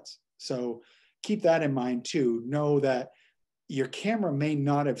someplace else. So keep that in mind too. Know that your camera may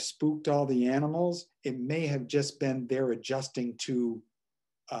not have spooked all the animals. It may have just been they're adjusting to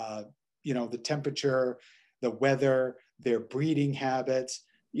the temperature, the weather, their breeding habits.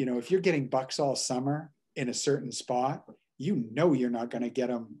 If you're getting bucks all summer in a certain spot, you're not going to get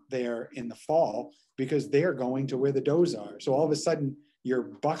them there in the fall because they're going to where the does are. So all of a sudden your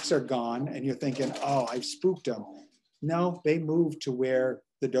bucks are gone and you're thinking, oh, I've spooked them. No, they moved to where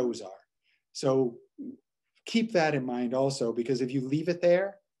the does are. So keep that in mind also, because if you leave it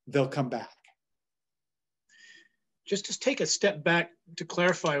there, they'll come back. Just to take a step back to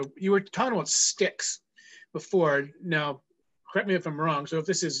clarify, you were talking about sticks before. Now, correct me if I'm wrong. So if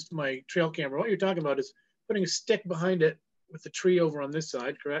this is my trail camera, what you're talking about is putting a stick behind it with the tree over on this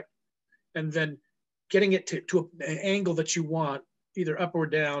side, correct? And then getting it to an angle that you want, either up or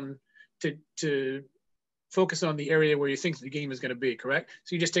down, to focus on the area where you think the game is going to be, correct?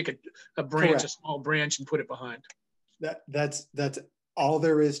 So you just take a branch, Correct. a small branch, and put it behind. That's all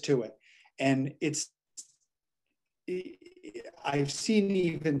there is to it. And I've seen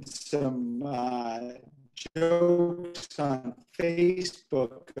even some jokes on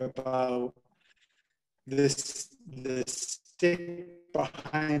Facebook about the stick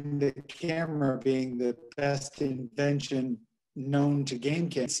behind the camera being the best invention known to game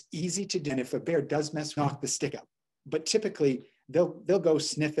cameras. It's easy to do, and if a bear does knock the stick up. But typically they'll go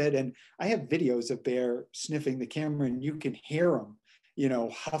sniff it, and I have videos of bear sniffing the camera, and you can hear them, you know,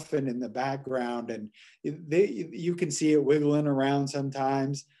 huffing in the background, and you can see it wiggling around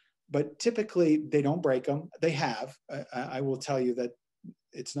sometimes. But typically they don't break them. They have. I will tell you that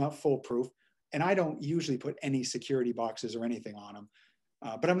it's not foolproof, and I don't usually put any security boxes or anything on them.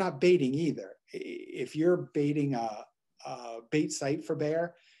 But I'm not baiting either. If you're baiting a bait site for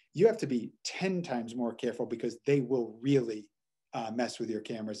bear, you have to be 10 times more careful, because they will really mess with your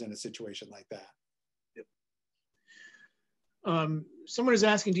cameras in a situation like that. Yep. Someone is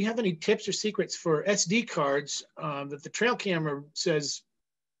asking, do you have any tips or secrets for SD cards that the trail camera says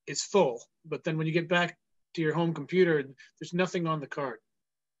is full, but then when you get back to your home computer, there's nothing on the card?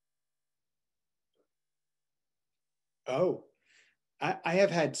 Oh, I have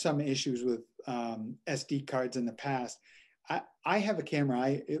had some issues with SD cards in the past. I have a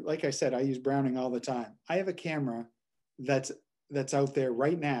camera. Like I said, I use Browning all the time. I have a camera that's out there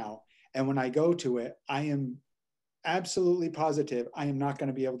right now, and when I go to it, I am absolutely positive I am not going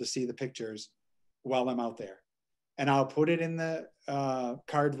to be able to see the pictures while I'm out there. And I'll put it in the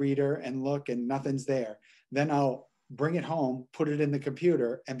card reader and look, and nothing's there. Then I'll bring it home, put it in the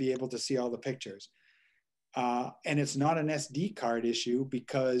computer, and be able to see all the pictures. And it's not an SD card issue,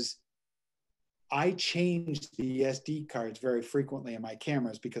 because I change the SD cards very frequently in my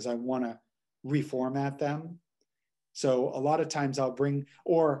cameras because I want to reformat them. So a lot of times I'll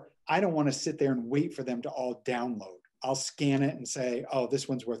or I don't want to sit there and wait for them to all download. I'll scan it and say, oh, this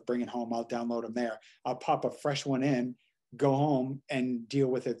one's worth bringing home. I'll download them there. I'll pop a fresh one in, go home, and deal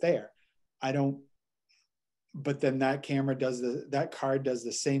with it there. But then that card does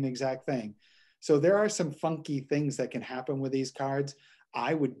the same exact thing. So there are some funky things that can happen with these cards.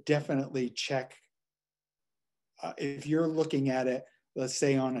 I would definitely check if you're looking at it, let's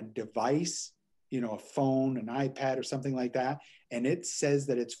say on a device, you know, a phone, an iPad, or something like that, and it says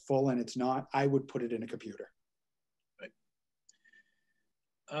that it's full and it's not, I would put it in a computer. Right.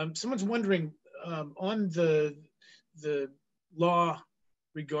 Someone's wondering on the law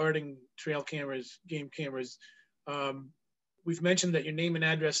regarding trail cameras, game cameras. We've mentioned that your name and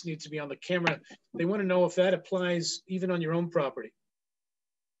address needs to be on the camera. They want to know if that applies even on your own property.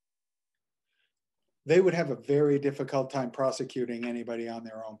 They would have a very difficult time prosecuting anybody on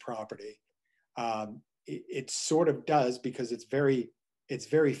their own property. It sort of does, because it's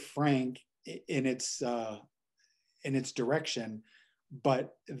very frank in its direction,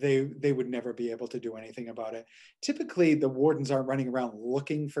 but they would never be able to do anything about it. Typically, the wardens aren't running around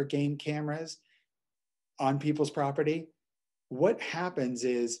looking for game cameras on people's property. What happens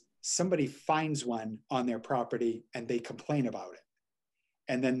is somebody finds one on their property and they complain about it.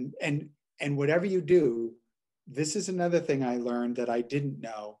 And then, and whatever you do, this is another thing I learned that I didn't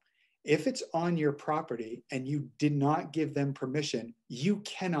know. If it's on your property and you did not give them permission, you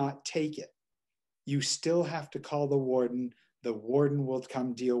cannot take it. You still have to call the warden. The warden will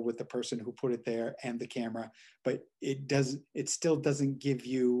come deal with the person who put it there and the camera, but it still doesn't give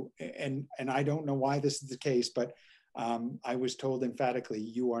you, and I don't know why this is the case, but I was told emphatically,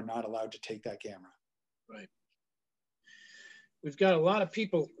 you are not allowed to take that camera. Right. We've got a lot of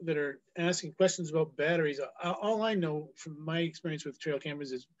people that are asking questions about batteries. All I know from my experience with trail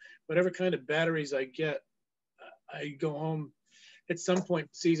cameras is whatever kind of batteries I get, I go home at some point in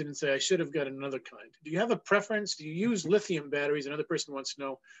the season and say, I should have got another kind. Do you have a preference? Do you use lithium batteries? Another person wants to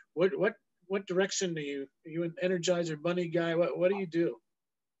know, what direction are you an Energizer Bunny guy? What do you do?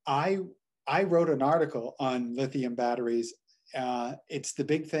 I wrote an article on lithium batteries. It's the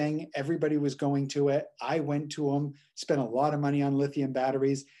big thing. Everybody was going to it. I went to them, spent a lot of money on lithium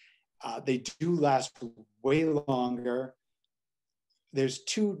batteries. They do last way longer. There's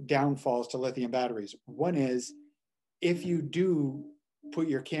two downfalls to lithium batteries. One is, if you do put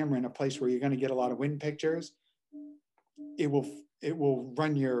your camera in a place where you're going to get a lot of wind pictures, it will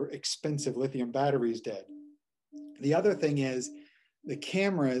run your expensive lithium batteries dead. The other thing is, the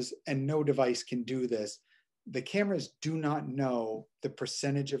cameras, and no device can do this, the cameras do not know the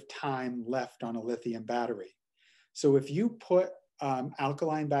percentage of time left on a lithium battery. So if you put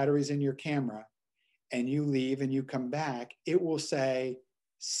alkaline batteries in your camera and you leave and you come back, it will say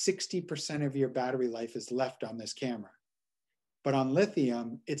 60% of your battery life is left on this camera. But on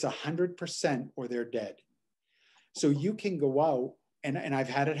lithium, it's 100% or they're dead. So you can go out, and I've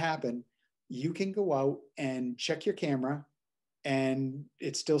had it happen, you can go out and check your camera and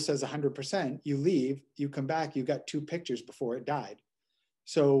it still says 100%. You leave, you come back, you got 2 pictures before it died.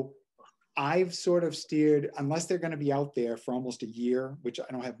 So I've sort of steered, unless they're going to be out there for almost a year, which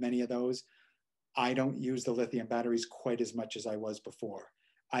I don't have many of those, I don't use the lithium batteries quite as much as I was before.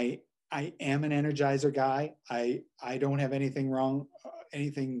 I am an Energizer guy. I don't have anything wrong,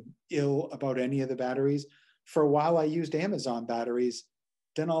 anything ill about any of the batteries. For a while, I used Amazon batteries.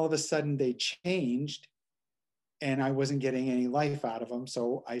 Then all of a sudden they changed and I wasn't getting any life out of them.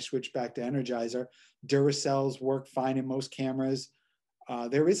 So I switched back to Energizer. Duracells work fine in most cameras.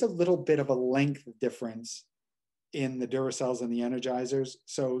 There is a little bit of a length difference in the Duracells and the Energizers.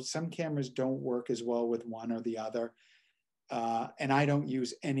 So some cameras don't work as well with one or the other. And I don't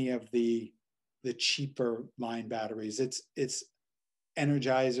use any of the cheaper line batteries. It's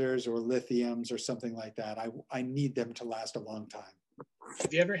Energizers or lithiums or something like that. I need them to last a long time.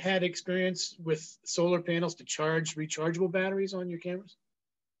 Have you ever had experience with solar panels to charge rechargeable batteries on your cameras?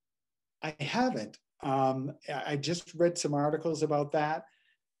 I haven't. I just read some articles about that.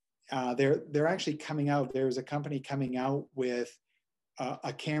 They're actually coming out. There's a company coming out with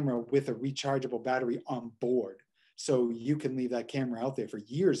a camera with a rechargeable battery on board. So you can leave that camera out there for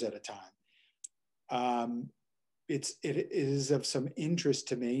years at a time. It is of some interest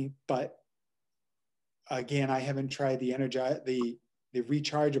to me, but again, I haven't tried the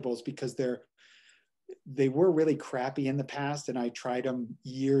rechargeables because they were really crappy in the past, and I tried them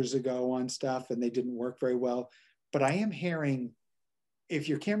years ago on stuff and they didn't work very well. But I am hearing if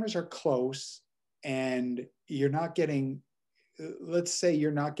your cameras are close and you're not getting, let's say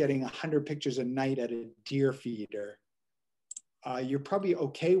you're not getting 100 pictures a night at a deer feeder, you're probably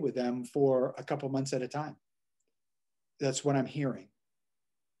okay with them for a couple months at a time. That's what I'm hearing.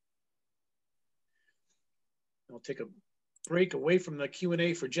 I'll take a break away from the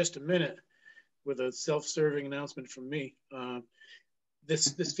Q&A for just a minute with a self-serving announcement from me.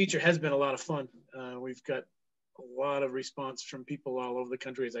 This feature has been a lot of fun. We've got a lot of response from people all over the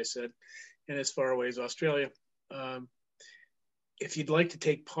country, as I said, and as far away as Australia. If you'd like to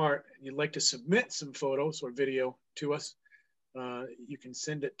take part, and you'd like to submit some photos or video to us, you can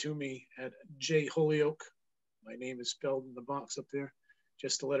send it to me at J Holyoke. My name is spelled in the box up there,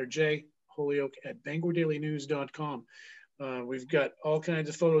 just the letter J, Holyoke at BangorDailyNews.com. We've got all kinds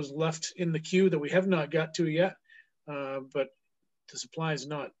of photos left in the queue that we have not got to yet, but the supply is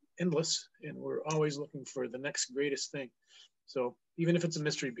not endless, and we're always looking for the next greatest thing. So even if it's a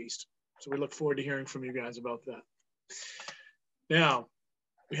mystery beast. So we look forward to hearing from you guys about that. Now,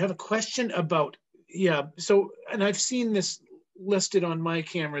 we have a question about, so, and I've seen this listed on my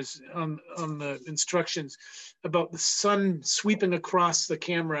cameras on the instructions about the sun sweeping across the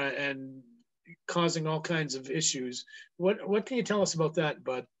camera and causing all kinds of issues. What can you tell us about that,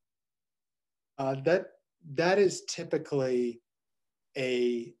 Bud? That is typically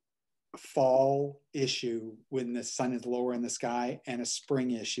a fall issue when the sun is lower in the sky, and a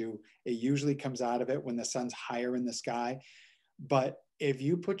spring issue. It usually comes out of it when the sun's higher in the sky. But if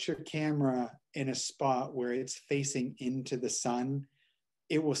you put your camera in a spot where it's facing into the sun,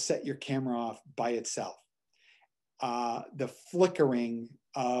 it will set your camera off by itself. The flickering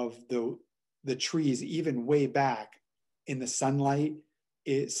of the trees, even way back in the sunlight,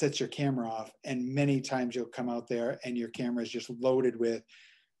 it sets your camera off. And many times you'll come out there and your camera is just loaded with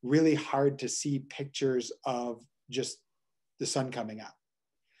really hard to see pictures of just the sun coming up.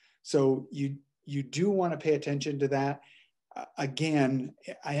 So you do want to pay attention to that. Again,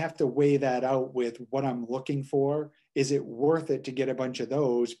 I have to weigh that out with what I'm looking for. Is it worth it to get a bunch of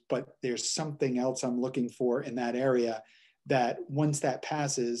those? But there's something else I'm looking for in that area that once that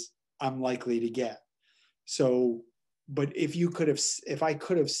passes, I'm likely to get. So, but if I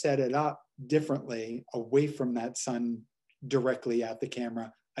could have set it up differently away from that sun directly at the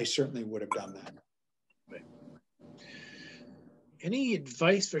camera, I certainly would have done that. Right. Any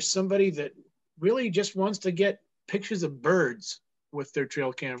advice for somebody that really just wants to get pictures of birds with their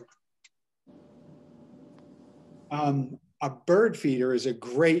trail camera? A bird feeder is a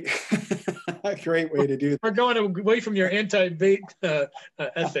great, a great way to do that. We're going away from your anti-bait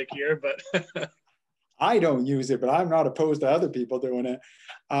ethic here, but I don't use it, but I'm not opposed to other people doing it.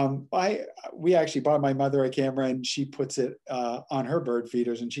 We actually bought my mother a camera, and she puts it on her bird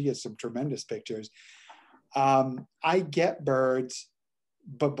feeders, and she gets some tremendous pictures. I get birds,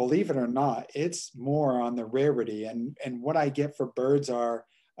 but believe it or not, it's more on the rarity. And what I get for birds are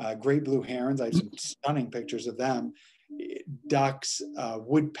great blue herons. I have some stunning pictures of them, ducks,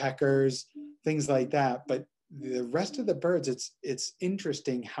 woodpeckers, things like that. But the rest of the birds, it's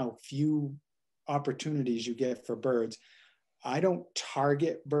interesting how few opportunities you get for birds. I don't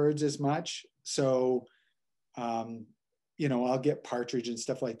target birds as much. So, you know, I'll get partridge and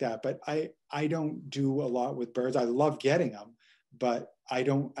stuff like that, but I don't do a lot with birds. I love getting them, but I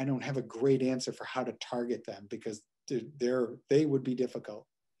don't have a great answer for how to target them because they would be difficult.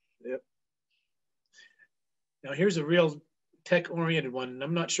 Yep. Now here's a real tech-oriented one, and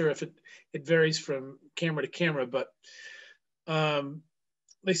I'm not sure if it varies from camera to camera, but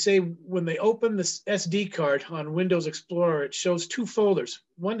they say when they open this SD card on Windows Explorer, it shows two folders.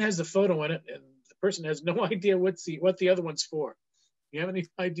 One has the photo in it, and the person has no idea what the other one's for. You have any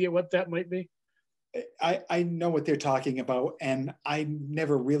idea what that might be? I know what they're talking about, and I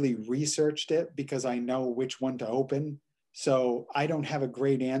never really researched it because I know which one to open. So I don't have a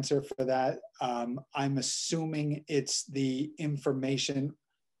great answer for that. I'm assuming it's the information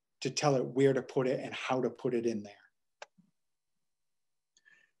to tell it where to put it and how to put it in there.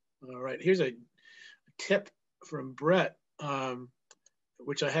 All right, here's a tip from Brett,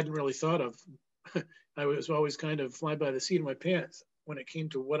 which I hadn't really thought of. I was always kind of fly by the seat of my pants when it came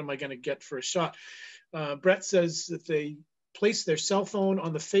to what am I going to get for a shot. Brett says that they place their cell phone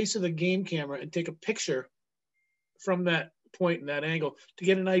on the face of the game camera and take a picture from that point and that angle to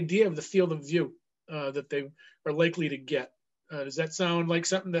get an idea of the field of view that they are likely to get. Does that sound like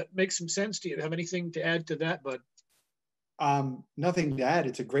something that makes some sense? Do you have anything to add to that, Bud? Nothing to add.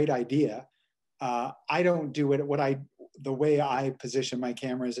 It's a great idea. I don't do it. The way I position my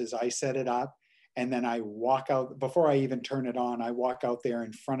cameras is I set it up and then I walk out before I even turn it on. I walk out there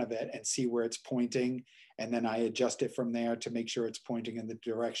in front of it and see where it's pointing. And then I adjust it from there to make sure it's pointing in the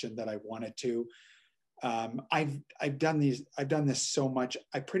direction that I want it to. I've done this so much.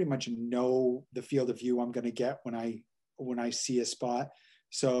 I pretty much know the field of view I'm going to get when I see a spot.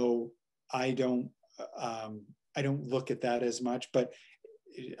 So I don't look at that as much, but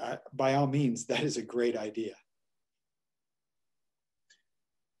by all means, that is a great idea.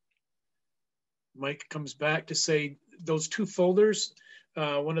 Mike comes back to say those two folders,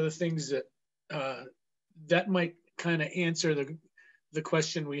 one of the things that might kind of answer the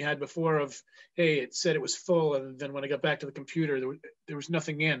question we had before of, hey, it said it was full, and then when I got back to the computer, there was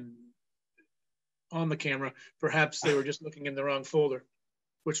nothing on the camera. Perhaps they were just looking in the wrong folder,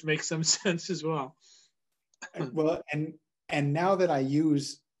 which makes some sense as well. Well, and now that I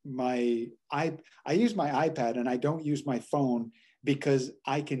use my iPad and I don't use my phone because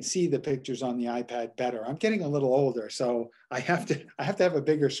I can see the pictures on the iPad better. I'm getting a little older, so I have to have a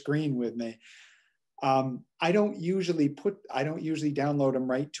bigger screen with me. I don't usually download them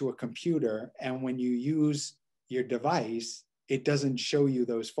right to a computer, and when you use your device, it doesn't show you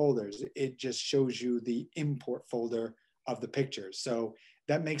those folders. It just shows you the import folder of the pictures. So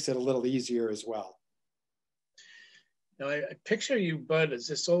that makes it a little easier as well. Now, I picture you, Bud, as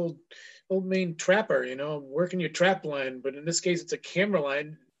this old Maine trapper, you know, working your trap line, but in this case, it's a camera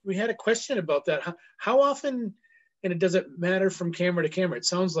line. We had a question about that. How often, and it doesn't matter from camera to camera, it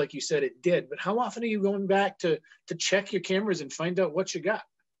sounds like you said it did, but how often are you going back to check your cameras and find out what you got?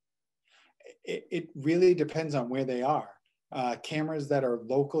 It really depends on where they are. Cameras that are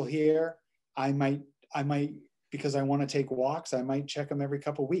local here, I might, because I want to take walks, I might check them every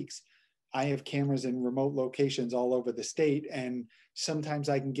couple of weeks. I have cameras in remote locations all over the state, and sometimes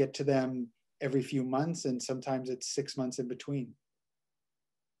I can get to them every few months, and sometimes it's 6 months in between.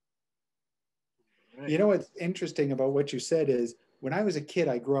 Right. You know what's interesting about what you said is when I was a kid,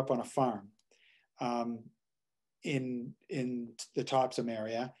 I grew up on a farm in the Topsom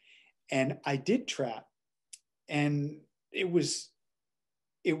area, and I did trap, and it was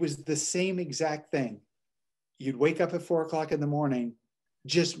the same exact thing. You'd wake up at 4 o'clock in the morning,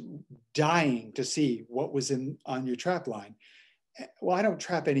 just dying to see what was on your trap line. Well, I don't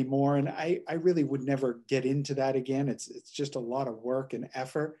trap anymore, and I really would never get into that again. It's just a lot of work and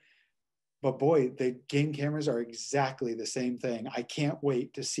effort. But boy, the game cameras are exactly the same thing. I can't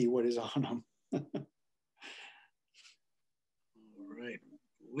wait to see what is on them. All right.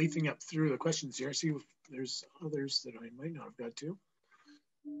 Leafing up through the questions here. See if there's others that I might not have got to.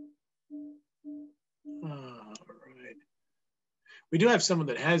 All right. We do have someone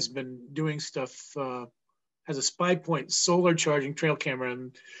that has been doing stuff, has a Spy Point solar charging trail camera,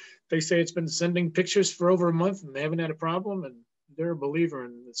 and they say it's been sending pictures for over a month and they haven't had a problem, and they're a believer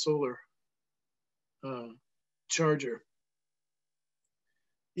in the solar charger.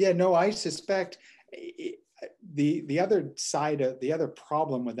 Yeah, no, I suspect the other side of the other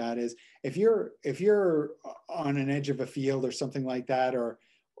problem with that is if you're on an edge of a field or something like that, or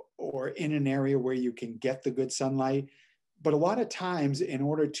in an area where you can get the good sunlight. But a lot of times, in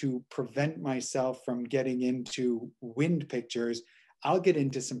order to prevent myself from getting into wind pictures, I'll get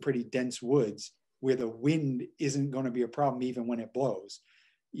into some pretty dense woods where the wind isn't going to be a problem even when it blows.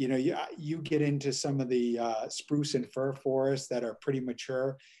 You know, you get into some of the spruce and fir forests that are pretty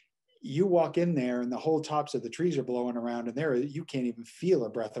mature. You walk in there and the whole tops of the trees are blowing around, and there you can't even feel a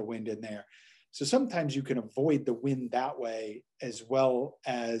breath of wind in there. So sometimes you can avoid the wind that way, as well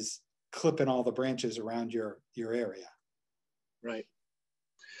as clipping all the branches around your area. Right.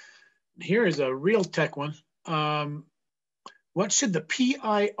 Here is a real tech one. What should the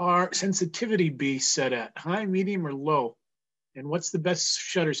PIR sensitivity be set at? High, medium, or low? And what's the best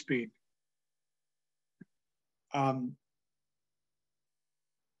shutter speed? I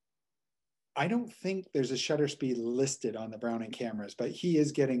don't think there's a shutter speed listed on the Browning cameras, but he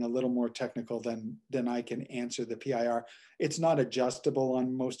is getting a little more technical than I can answer the PIR. It's not adjustable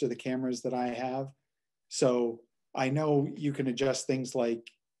on most of the cameras that I have. So I know you can adjust things like,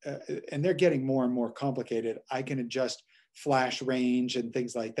 and they're getting more and more complicated. I can adjust flash range and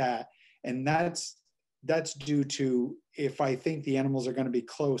things like that. And that's due to, if I think the animals are going to be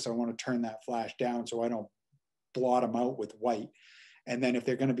close, I want to turn that flash down so I don't blot them out with white. And then if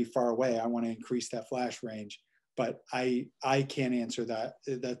they're going to be far away, I want to increase that flash range. But I can't answer that.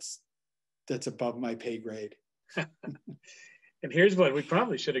 That's above my pay grade. And here's what we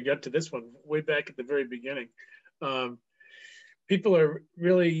probably should have got to this one way back at the very beginning. People are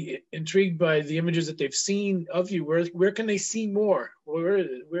really intrigued by the images that they've seen of you. Where can they see more?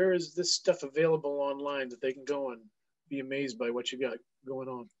 Where is this stuff available online that they can go and be amazed by what you got going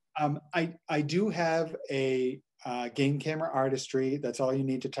on? I do have a Game Camera Artistry. That's all you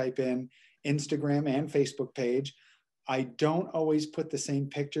need to type in. Instagram and Facebook page. I don't always put the same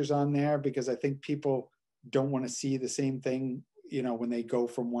pictures on there because I think people don't want to see the same thing, you know, when they go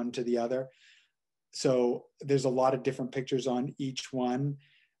from one to the other. So there's a lot of different pictures on each one.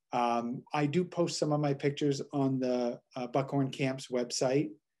 I do post some of my pictures on the Buckhorn Camp's website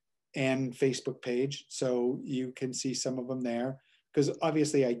and Facebook page. So you can see some of them there, because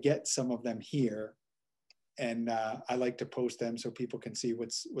obviously I get some of them here, and I like to post them so people can see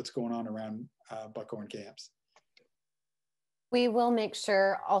what's going on around Buckhorn Camps. We will make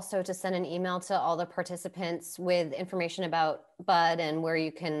sure also to send an email to all the participants with information about Bud and where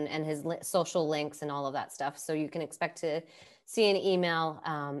you can, and his social links and all of that stuff. So you can expect to see an email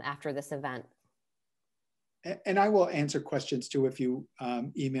after this event. And I will answer questions too if you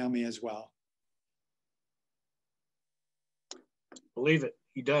email me as well. Believe it,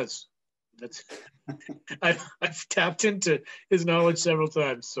 he does. That's I've tapped into his knowledge several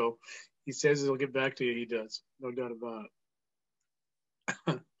times. So he says he'll get back to you. He does, no doubt about it.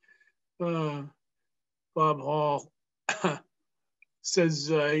 Bob Hall says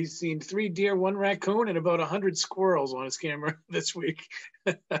he's seen 3 deer, 1 raccoon, and about 100 squirrels on his camera this week.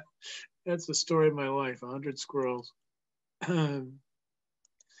 That's the story of my life, 100 squirrels. All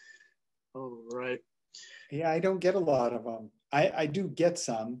right. Yeah, I don't get a lot of them. I do get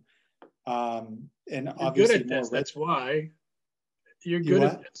some. And you're obviously good at more this. That's why you're good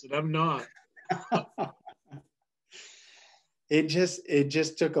at this, and I'm not. It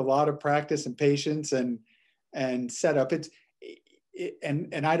just took a lot of practice and patience and setup.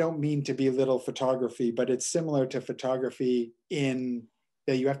 And I don't mean to belittle photography, but it's similar to photography in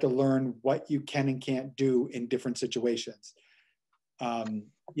that you have to learn what you can and can't do in different situations.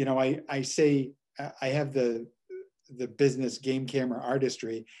 You know, I say I have the business Game Camera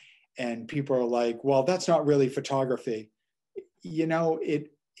Artistry, and people are like, well, that's not really photography. You know, it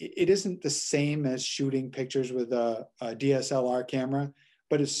isn't the same as shooting pictures with a DSLR camera,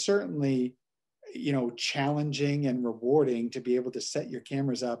 but it's certainly, you know, challenging and rewarding to be able to set your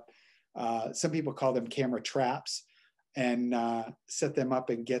cameras up. Some people call them camera traps, and set them up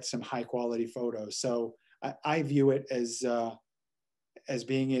and get some high quality photos. So I view it as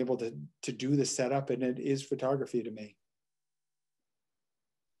being able to do the setup, and it is photography to me.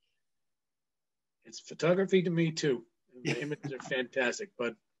 It's photography to me too. The images are fantastic,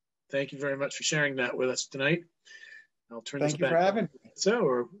 but thank you very much for sharing that with us tonight. I'll turn this back. Thank you for having me. So,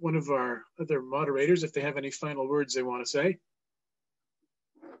 or one of our other moderators, if they have any final words they want to say.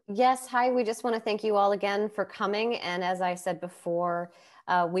 Yes, hi, we just want to thank you all again for coming. And as I said before,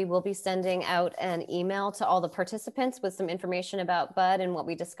 we will be sending out an email to all the participants with some information about Bud and what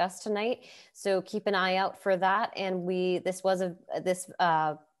we discussed tonight. So keep an eye out for that. And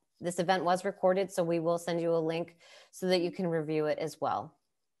this event was recorded, so we will send you a link so that you can review it as well.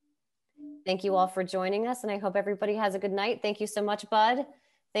 Thank you all for joining us, and I hope everybody has a good night. Thank you so much, Bud.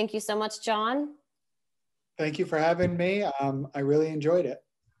 Thank you so much, John. Thank you for having me. I really enjoyed it.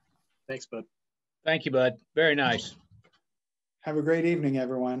 Thanks, Bud. Thank you, Bud. Very nice. Have a great evening,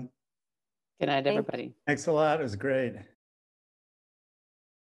 everyone. Good night, Thank- everybody. Thanks a lot. It was great.